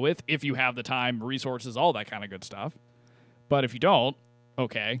one to go with if you have the time, resources, all that kind of good stuff. But if you don't,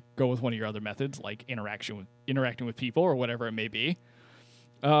 okay, go with one of your other methods like interacting with people or whatever it may be.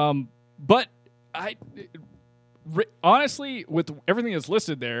 But honestly, with everything that's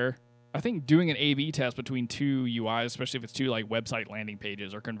listed there, I think doing an A/B test between 2 UIs, especially if it's 2 website landing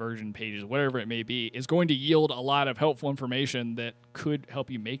pages or conversion pages, whatever it may be, is going to yield a lot of helpful information that could help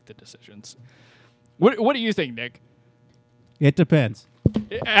you make the decisions. What do you think, Nick? It depends.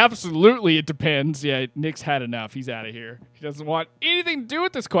 Absolutely, it depends. Yeah, Nick's had enough. He's out of here. He doesn't want anything to do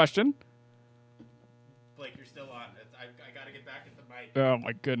with this question. Blake, you're still on. I got to get back at the mic. Oh,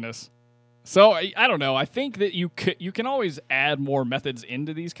 my goodness. So, I don't know. I think that you can always add more methods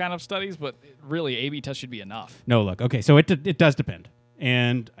into these kind of studies, but really, A/B test should be enough. No, look. Okay, so it does depend.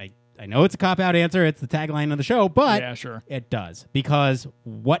 And I know it's a cop-out answer. It's the tagline of the show, but yeah, sure. It does. Because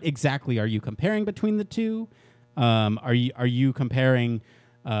what exactly are you comparing between the 2? Are you comparing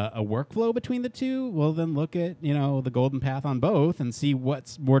a workflow between the 2? Well, then look at, the golden path on both and see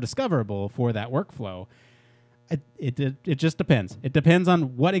what's more discoverable for that workflow. It just depends. It depends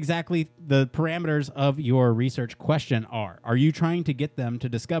on what exactly the parameters of your research question are. Are you trying to get them to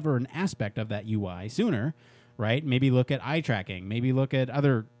discover an aspect of that UI sooner, right? Maybe look at eye tracking. Maybe look at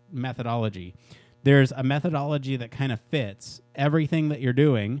other methodology. There's a methodology that kind of fits everything that you're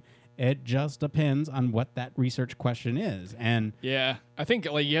doing. It just depends on what that research question is. And yeah, I think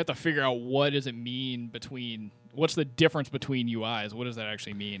you have to figure out what does it mean between what's the difference between UIs? What does that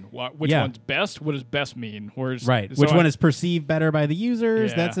actually mean? Which Yeah. one's best? What does best mean? Right. Which one is perceived better by the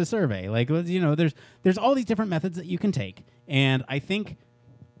users? Yeah. That's a survey. Like, there's all these different methods that you can take. And I think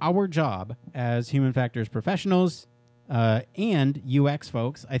our job as human factors professionals and UX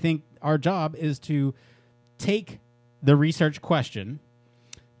folks, I think our job is to take the research question,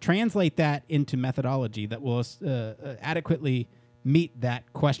 translate that into methodology that will adequately meet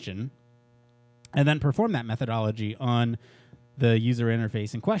that question, and then perform that methodology on the user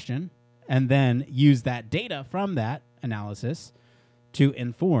interface in question, and then use that data from that analysis to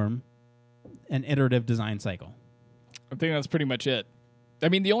inform an iterative design cycle. I think that's pretty much it. I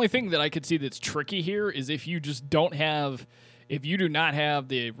mean, the only thing that I could see that's tricky here is if you just if you do not have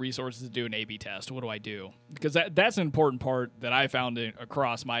the resources to do an A/B test, what do I do? Because that's an important part that I found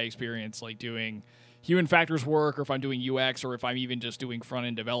across my experience, like doing human factors work, or if I'm doing UX, or if I'm even just doing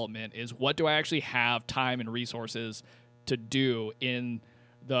front-end development, is what do I actually have time and resources to do in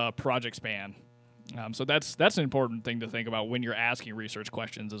the project span? So that's an important thing to think about when you're asking research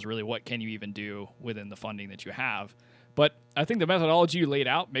questions, is really what can you even do within the funding that you have. But I think the methodology you laid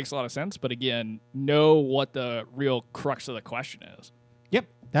out makes a lot of sense. But again, know what the real crux of the question is. Yep,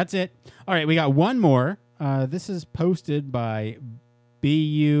 that's it. All right, we got one more. This is posted by by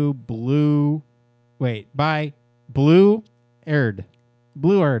Blue Erd.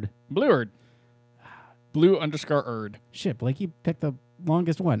 Blue_Erd. Shit, Blake, you picked the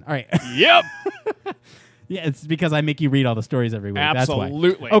longest one. All right. Yep. Yeah, it's because I make you read all the stories every week. Absolutely.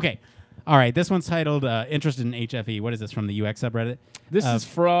 That's why. Okay. All right, this one's titled Interested in HFE. What is this, from the UX subreddit? This is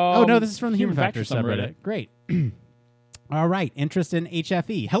from... Oh, no, this is from the Human Factors subreddit. Great. All right, interest in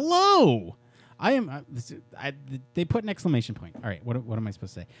HFE. Hello! I am... they put an exclamation point. All right, what am I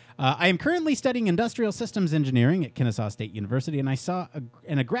supposed to say? I am currently studying industrial systems engineering at Kennesaw State University, and I saw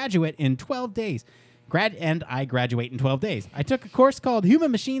a graduate in 12 days. I graduate in 12 days. I took a course called Human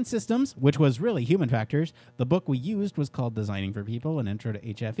Machine Systems, which was really Human Factors. The book we used was called Designing for People, an Intro to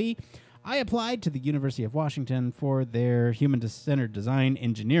HFE. I applied to the University of Washington for their human-centered design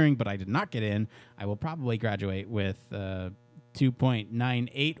engineering, but I did not get in. I will probably graduate with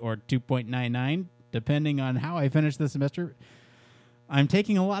 2.98 or 2.99, depending on how I finish this semester. I'm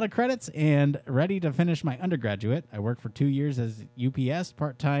taking a lot of credits and ready to finish my undergraduate. I worked for 2 years as UPS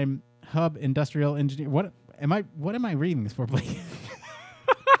part-time hub industrial engineer. What am I reading this for, Blake?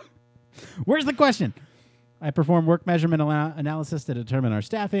 Where's the question? I perform work measurement analysis to determine our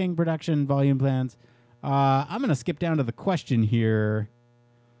staffing, production, volume plans. I'm going to skip down to the question here.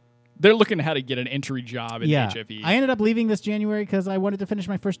 They're looking at how to get an entry job in HFE. I ended up leaving this January because I wanted to finish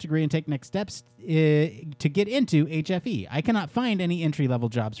my first degree and take next steps to get into HFE. I cannot find any entry-level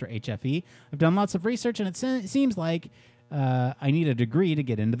jobs for HFE. I've done lots of research, and it seems like I need a degree to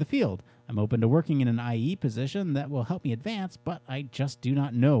get into the field. I'm open to working in an IE position that will help me advance, but I just do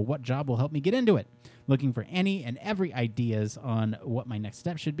not know what job will help me get into it. Looking for any and every ideas on what my next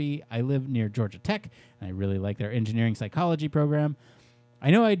step should be. I live near Georgia Tech, and I really like their engineering psychology program.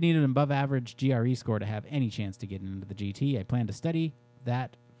 I know I'd need an above-average GRE score to have any chance to get into the GT. I plan to study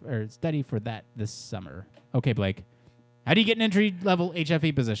for that this summer. Okay, Blake. How do you get an entry-level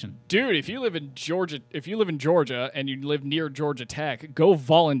HFE position? Dude, if you live in Georgia and you live near Georgia Tech, go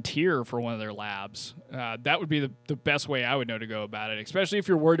volunteer for one of their labs. That would be the best way I would know to go about it, especially if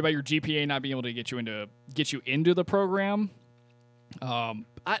you're worried about your GPA not being able to get you into the program. I'm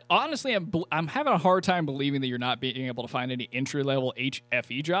having a hard time believing that you're not being able to find any entry-level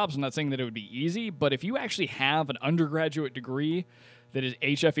HFE jobs. I'm not saying that it would be easy, but if you actually have an undergraduate degree that is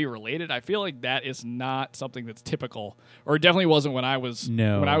HFE related, I feel like that is not something that's typical, or it definitely wasn't when I was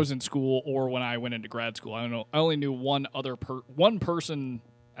in school or when I went into grad school. I don't know. I only knew one person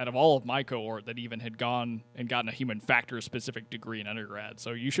out of all of my cohort that even had gone and gotten a human factors specific degree in undergrad.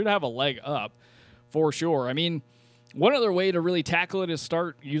 So you should have a leg up for sure. I mean, one other way to really tackle it is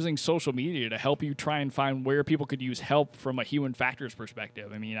start using social media to help you try and find where people could use help from a human factors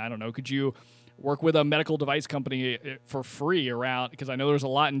perspective. I mean, I don't know, could you work with a medical device company for free around, because I know there's a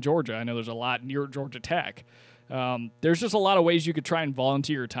lot in Georgia. I know there's a lot near Georgia Tech. There's just a lot of ways you could try and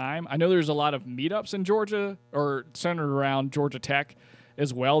volunteer your time. I know there's a lot of meetups in Georgia or centered around Georgia Tech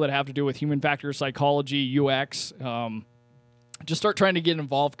as well that have to do with human factors, psychology, UX. Just start trying to get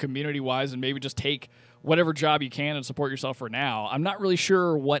involved community-wise and maybe just take whatever job you can and support yourself for now. I'm not really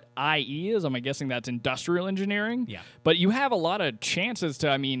sure what IE is. I'm guessing that's industrial engineering. Yeah. But you have a lot of chances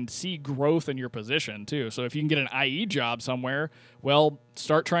to, see growth in your position, too. So if you can get an IE job somewhere, well,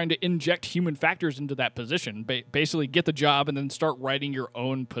 start trying to inject human factors into that position. Basically get the job and then start writing your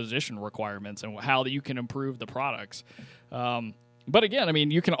own position requirements and how you can improve the products. But again,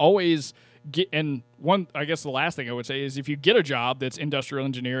 you can always, I guess the last thing I would say is if you get a job that's industrial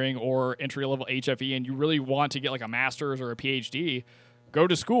engineering or entry level HFE and you really want to get like a master's or a PhD, go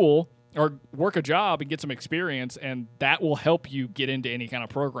to school or work a job and get some experience, and that will help you get into any kind of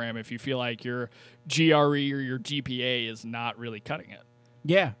program if you feel like your GRE or your GPA is not really cutting it.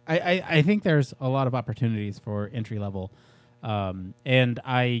 Yeah, I think there's a lot of opportunities for entry level, and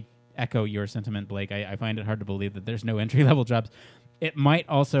I echo your sentiment, Blake. I find it hard to believe that there's no entry level jobs. It might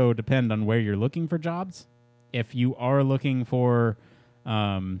also depend on where you're looking for jobs. If you are looking for,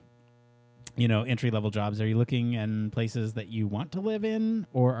 entry level jobs, are you looking in places that you want to live in,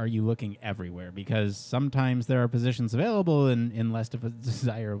 or are you looking everywhere? Because sometimes there are positions available in less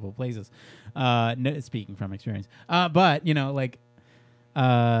desirable places. Speaking from experience, but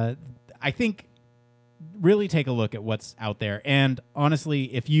I think really take a look at what's out there. And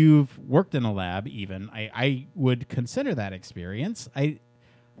honestly, if you've worked in a lab, even I would consider that experience.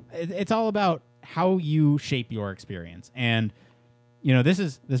 It's all about how you shape your experience. And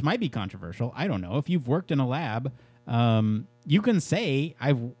this might be controversial. I don't know. If you've worked in a lab, you can say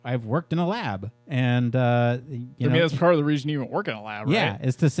I've worked in a lab, and that's part of the reason you even work in a lab, right? Yeah,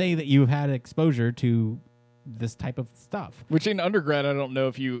 is to say that you've had exposure to this type of stuff. Which in undergrad, I don't know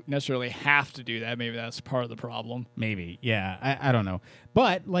if you necessarily have to do that. Maybe that's part of the problem. Maybe, yeah. I don't know.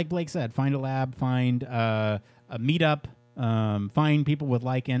 But like Blake said, find a lab, find a meetup, find people with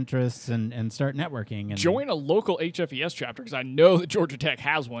like interests, and start networking. And join a local HFES chapter, because I know that Georgia Tech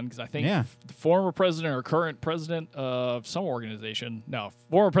has one, because I think the former president or current president of some organization,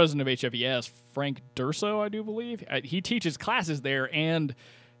 former president of HFES, Frank Durso, I do believe, he teaches classes there, and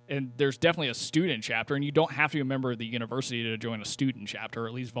there's definitely a student chapter, and you don't have to be a member of the university to join a student chapter, or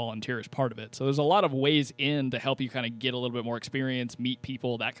at least volunteer as part of it. So there's a lot of ways in to help you kind of get a little bit more experience, meet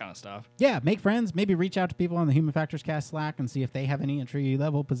people, that kind of stuff. Yeah, make friends. Maybe reach out to people on the Human Factors Cast Slack and see if they have any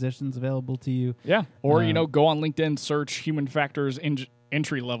entry-level positions available to you. Yeah, or, go on LinkedIn, search Human Factors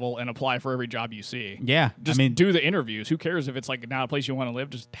entry level, and apply for every job you see. Yeah. Just do the interviews. Who cares if it's like not a place you want to live?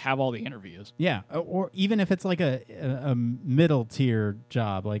 Just have all the interviews. Yeah. Or even if it's like a middle tier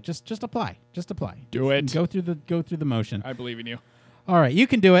job, like just apply. Just apply. Do it. Go through the motion. I believe in you. All right, you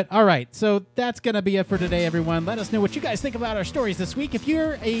can do it. All right, so that's going to be it for today, everyone. Let us know what you guys think about our stories this week. If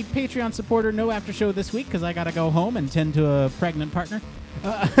you're a Patreon supporter, no after show this week because I got to go home and tend to a pregnant partner.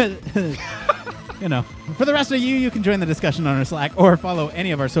 For the rest of you can join the discussion on our Slack or follow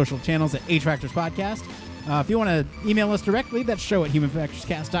any of our social channels at HFactors Podcast. If you want to email us directly, that's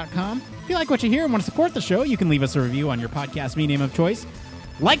show@humanfactorscast.com. If you like what you hear and want to support the show, you can leave us a review on your podcast medium of choice.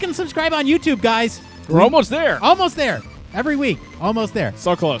 Like and subscribe on YouTube, guys. We're almost there. Almost there. Every week. Almost there.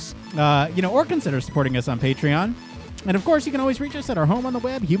 So close. Or consider supporting us on Patreon. And, of course, you can always reach us at our home on the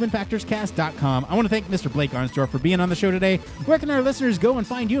web, humanfactorscast.com. I want to thank Mr. Blake Arnsdorf for being on the show today. Where can our listeners go and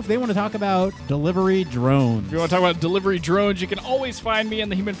find you if they want to talk about delivery drones? If you want to talk about delivery drones, you can always find me in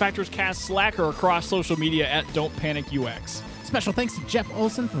the Human Factors Cast Slack or across social media at Don't Panic UX. Special thanks to Jeff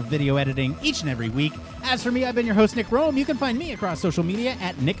Olson for video editing each and every week. As for me, I've been your host, Nick Rome. You can find me across social media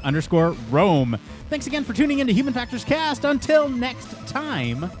at Nick_Rome. Thanks again for tuning into Human Factors Cast. Until next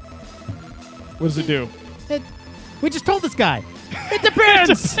time. What does it do? We just told this guy. It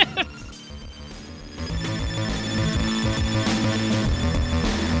depends.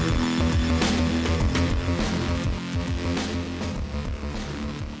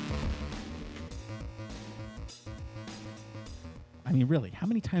 I mean, really, how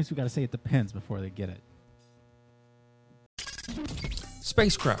many times we got to say it depends before they get it?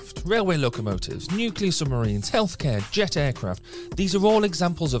 Spacecraft, railway locomotives, nuclear submarines, healthcare, jet aircraft, these are all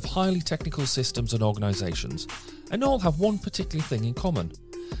examples of highly technical systems and organisations, and all have one particular thing in common.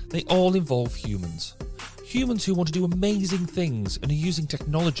 They all involve humans. Humans who want to do amazing things and are using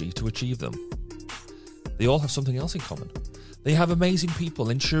technology to achieve them. They all have something else in common. They have amazing people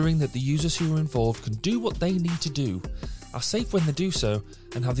ensuring that the users who are involved can do what they need to do, are safe when they do so,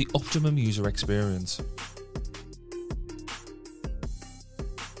 and have the optimum user experience.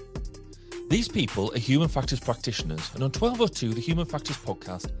 These people are Human Factors practitioners, and on 1202, the Human Factors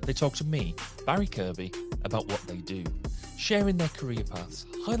podcast, they talk to me, Barry Kirby, about what they do, sharing their career paths,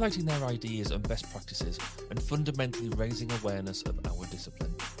 highlighting their ideas and best practices, and fundamentally raising awareness of our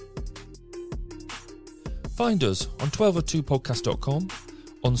discipline. Find us on 1202podcast.com,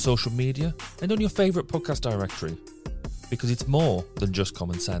 on social media, and on your favourite podcast directory, because it's more than just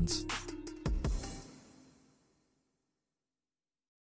common sense.